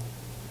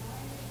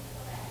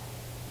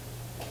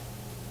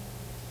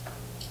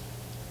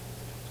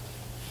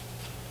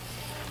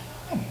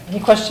 Any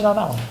question on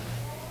that one?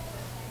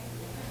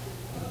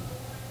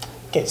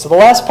 Okay, so the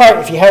last part,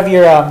 if you have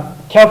your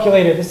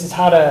calculator, this is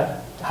how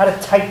to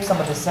type some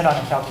of this in on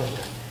a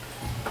calculator.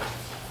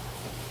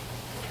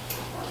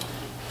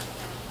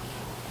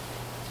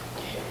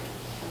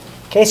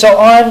 Okay, so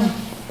on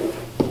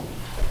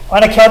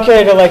a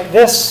calculator like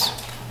this,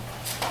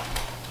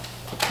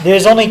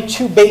 there's only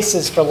 2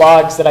 bases for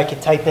logs that I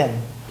can type in.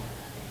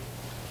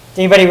 Does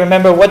anybody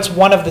remember what's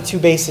one of the 2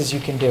 bases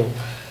you can do?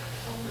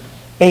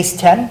 Base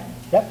 10.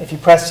 Yep, if you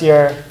press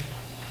your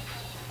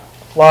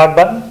log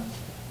button,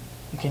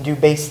 you can do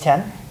base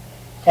 10.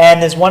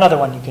 And there's one other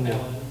one you can do.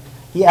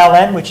 The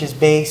ln, which is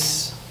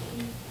base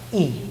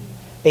e.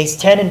 Base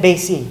 10 and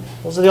base e.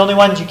 Those are the only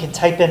ones you can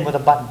type in with a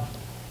button.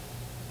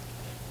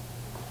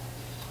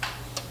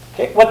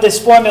 Okay, what this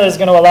formula is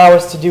going to allow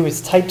us to do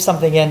is type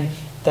something in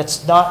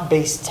that's not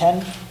base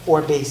 10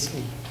 or base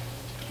e.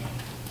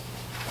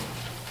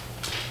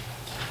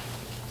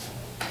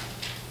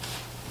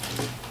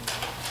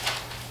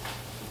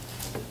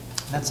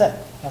 And that's it.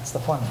 That's the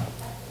formula.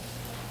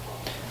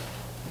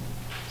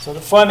 So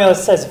the formula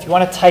says if you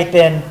want to type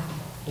in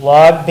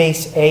log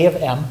base a of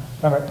m,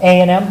 remember a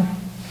and m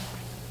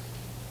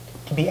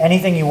can be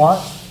anything you want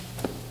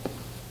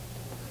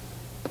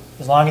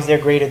as long as they're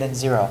greater than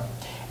 0.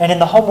 And in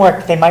the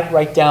homework, they might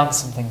write down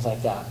some things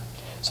like that.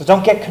 So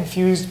don't get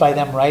confused by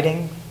them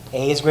writing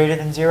a is greater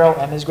than 0,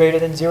 m is greater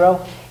than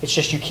 0. It's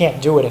just you can't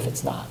do it if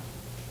it's not,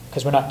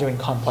 because we're not doing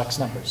complex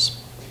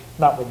numbers.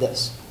 Not with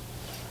this.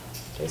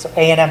 Okay, so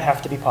a and m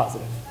have to be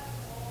positive.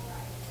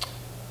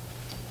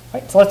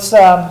 Right, so let's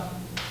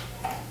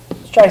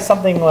try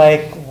something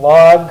like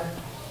log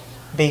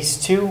base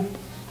 2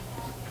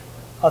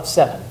 of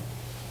 7.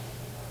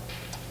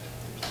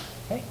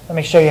 Okay, let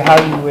me show you how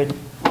you would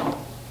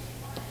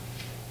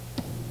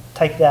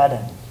type that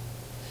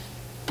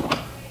in.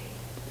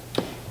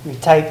 We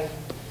type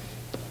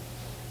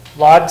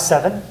log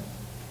 7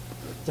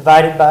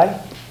 divided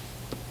by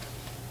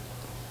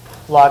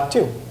log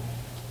 2.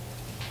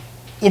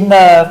 In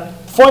the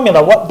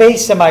formula, what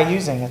base am I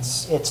using?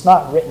 It's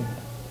not written.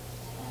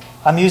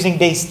 I'm using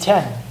base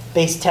 10.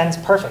 Base 10 is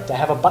perfect. I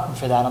have a button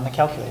for that on the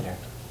calculator.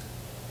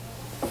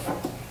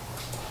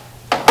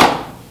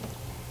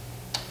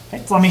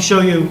 Okay, so let me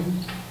show you.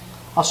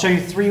 I'll show you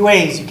 3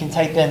 ways you can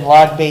type in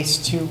log base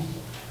 2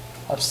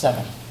 of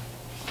 7.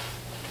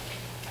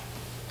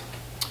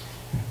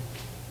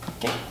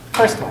 Okay,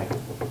 first way.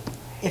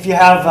 If you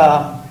have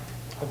a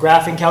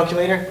graphing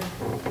calculator,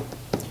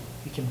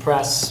 you can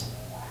press,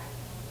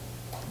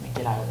 let me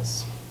get out of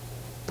this,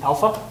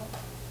 alpha,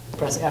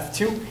 press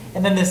F2,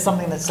 and then there's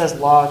something that says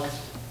log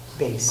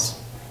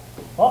base.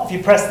 Well, if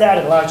you press that,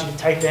 it allows you to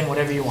type in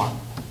whatever you want.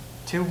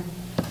 2,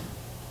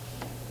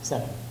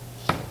 7.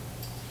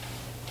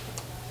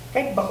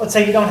 Okay, but let's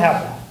say you don't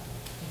have that.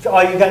 If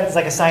all you got is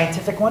like a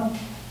scientific one,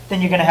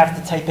 then you're going to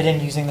have to type it in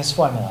using this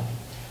formula,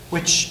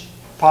 which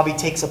probably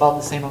takes about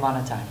the same amount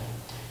of time.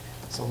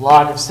 So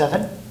log of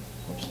 7,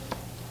 oops,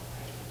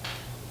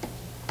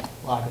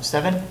 log of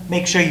 7,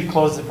 make sure you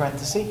close the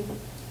parenthesis,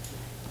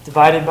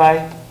 divided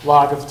by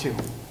log of 2.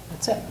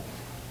 That's it.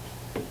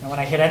 And when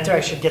I hit enter,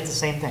 I should get the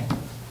same thing.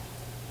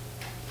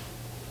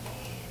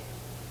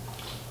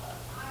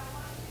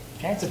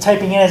 Okay, so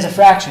typing in as a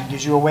fraction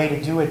gives you a way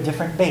to do a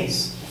different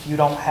base if you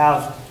don't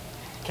have a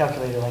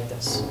calculator like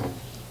this.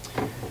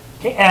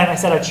 Okay, and I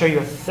said I'd show you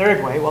a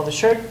third way. Well, the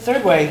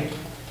third way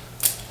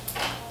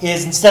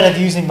is instead of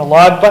using the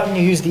log button,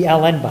 you use the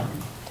ln button.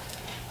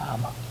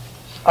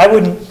 I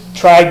wouldn't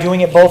try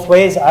doing it both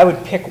ways. I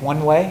would pick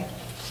one way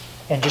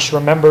and just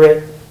remember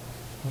it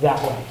that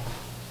way.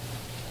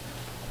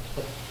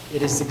 But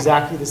it is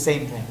exactly the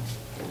same thing.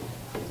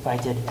 if I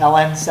did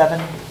ln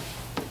 7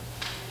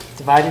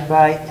 divided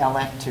by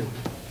ln 2.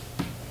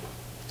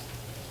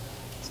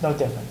 It's no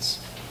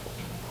difference.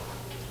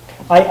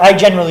 I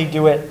generally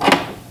do it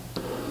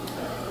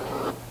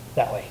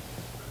that way.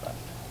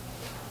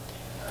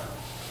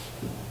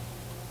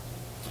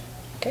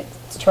 Okay,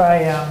 let's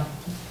try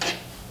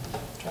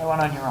one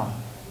on your own.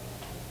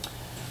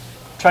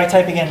 Try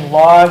typing in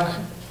log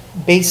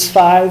base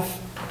 5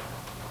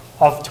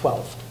 of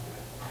 12.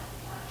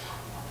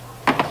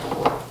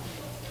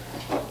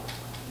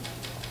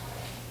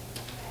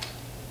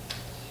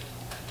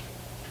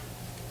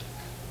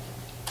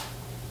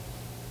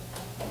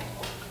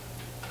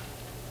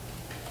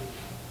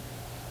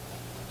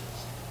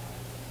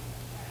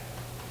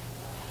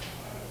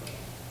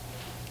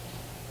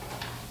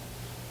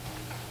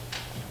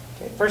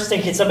 Okay, first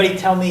thing, can somebody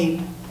tell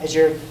me, as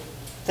you're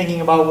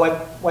thinking about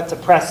what to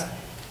press,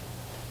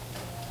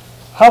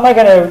 how am I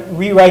going to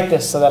rewrite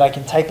this so that I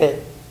can type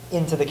it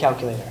into the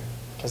calculator?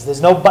 Because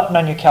there's no button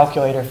on your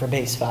calculator for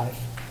base 5.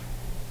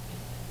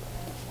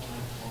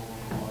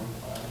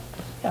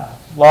 Yeah,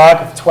 log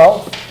of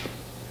 12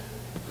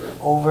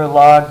 over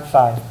log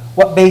 5.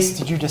 What base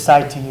did you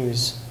decide to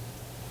use?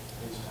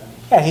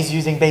 Yeah, he's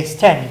using base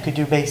 10. You could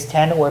do base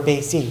 10 or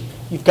base E.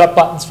 You've got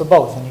buttons for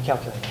both in your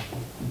calculator.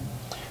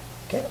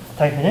 Okay,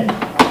 type it in.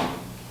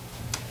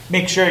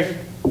 Make sure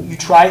you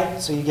try it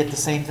so you get the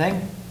same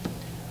thing.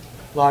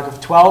 Log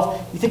of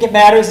 12. You think it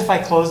matters if I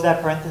close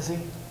that parenthesis?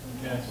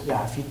 Yes.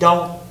 Yeah, if you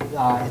don't,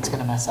 it's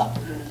going to mess up.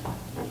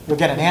 You'll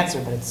get an answer,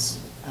 but it's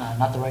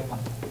not the right one.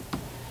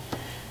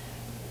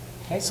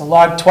 Okay, so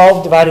log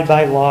 12 divided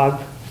by log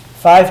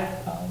 5.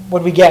 What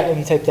do we get when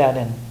you type that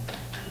in?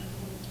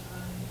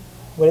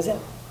 What is it?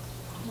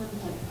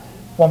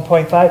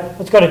 1.5.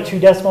 Let's go to 2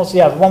 decimals. So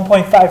yeah,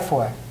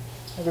 1.54.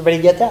 Everybody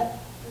get that?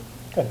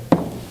 Good.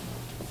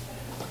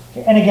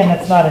 Okay, and again,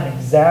 that's not an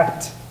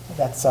exact.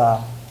 That's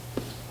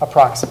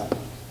approximate.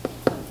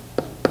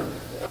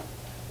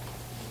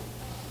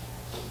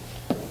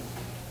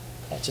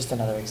 That's just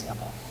another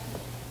example.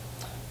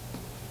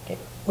 Okay,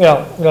 we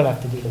don't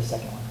have to do the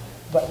second one,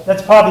 but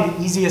that's probably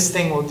the easiest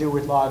thing we'll do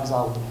with logs.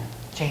 I'll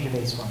change a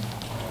base formula.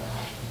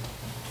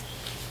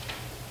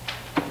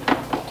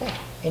 Okay.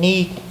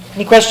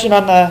 Any question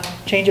on the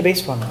change of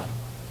base formula?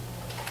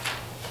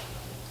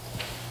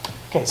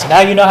 Okay, so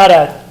now you know how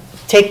to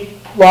take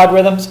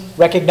logarithms,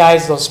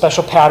 recognize those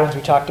special patterns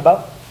we talked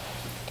about.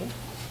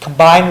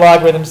 Combine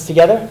logarithms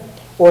together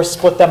or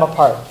split them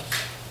apart.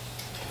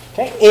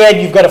 Okay,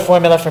 and you've got a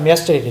formula from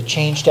yesterday to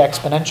change to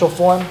exponential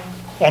form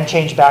and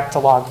change back to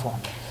log form.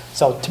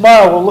 So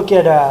tomorrow we'll look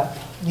at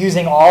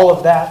using all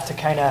of that to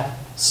kind of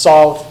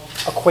solve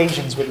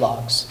equations with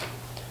logs.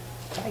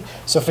 Okay,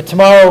 so for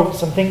tomorrow,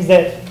 some things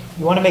that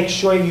you want to make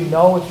sure you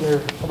know if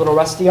you're a little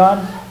rusty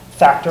on: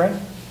 factoring.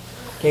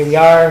 Okay, we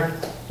are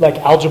like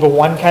algebra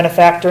 1 kind of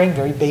factoring,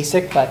 very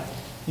basic, but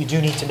you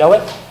do need to know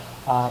it.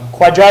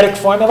 Quadratic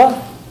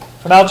formula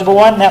from algebra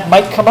 1, that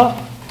might come up.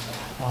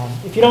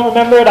 If you don't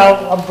remember it,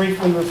 I'll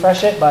briefly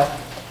refresh it, but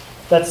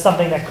that's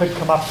something that could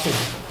come up too.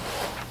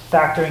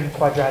 Factoring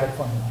quadratic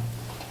formula.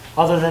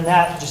 Other than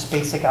that, just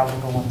basic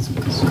algebra 1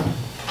 skills.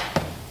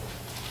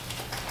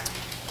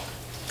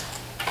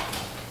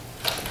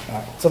 All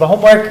right, so the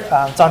homework,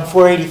 it's on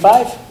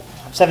 485,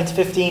 7 to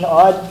 15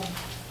 odd,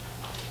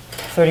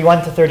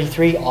 31 to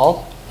 33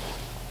 all,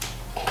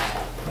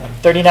 and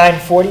 39,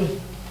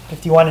 40,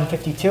 51 and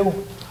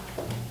 52,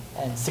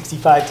 and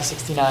 65 to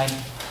 69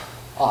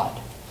 odd.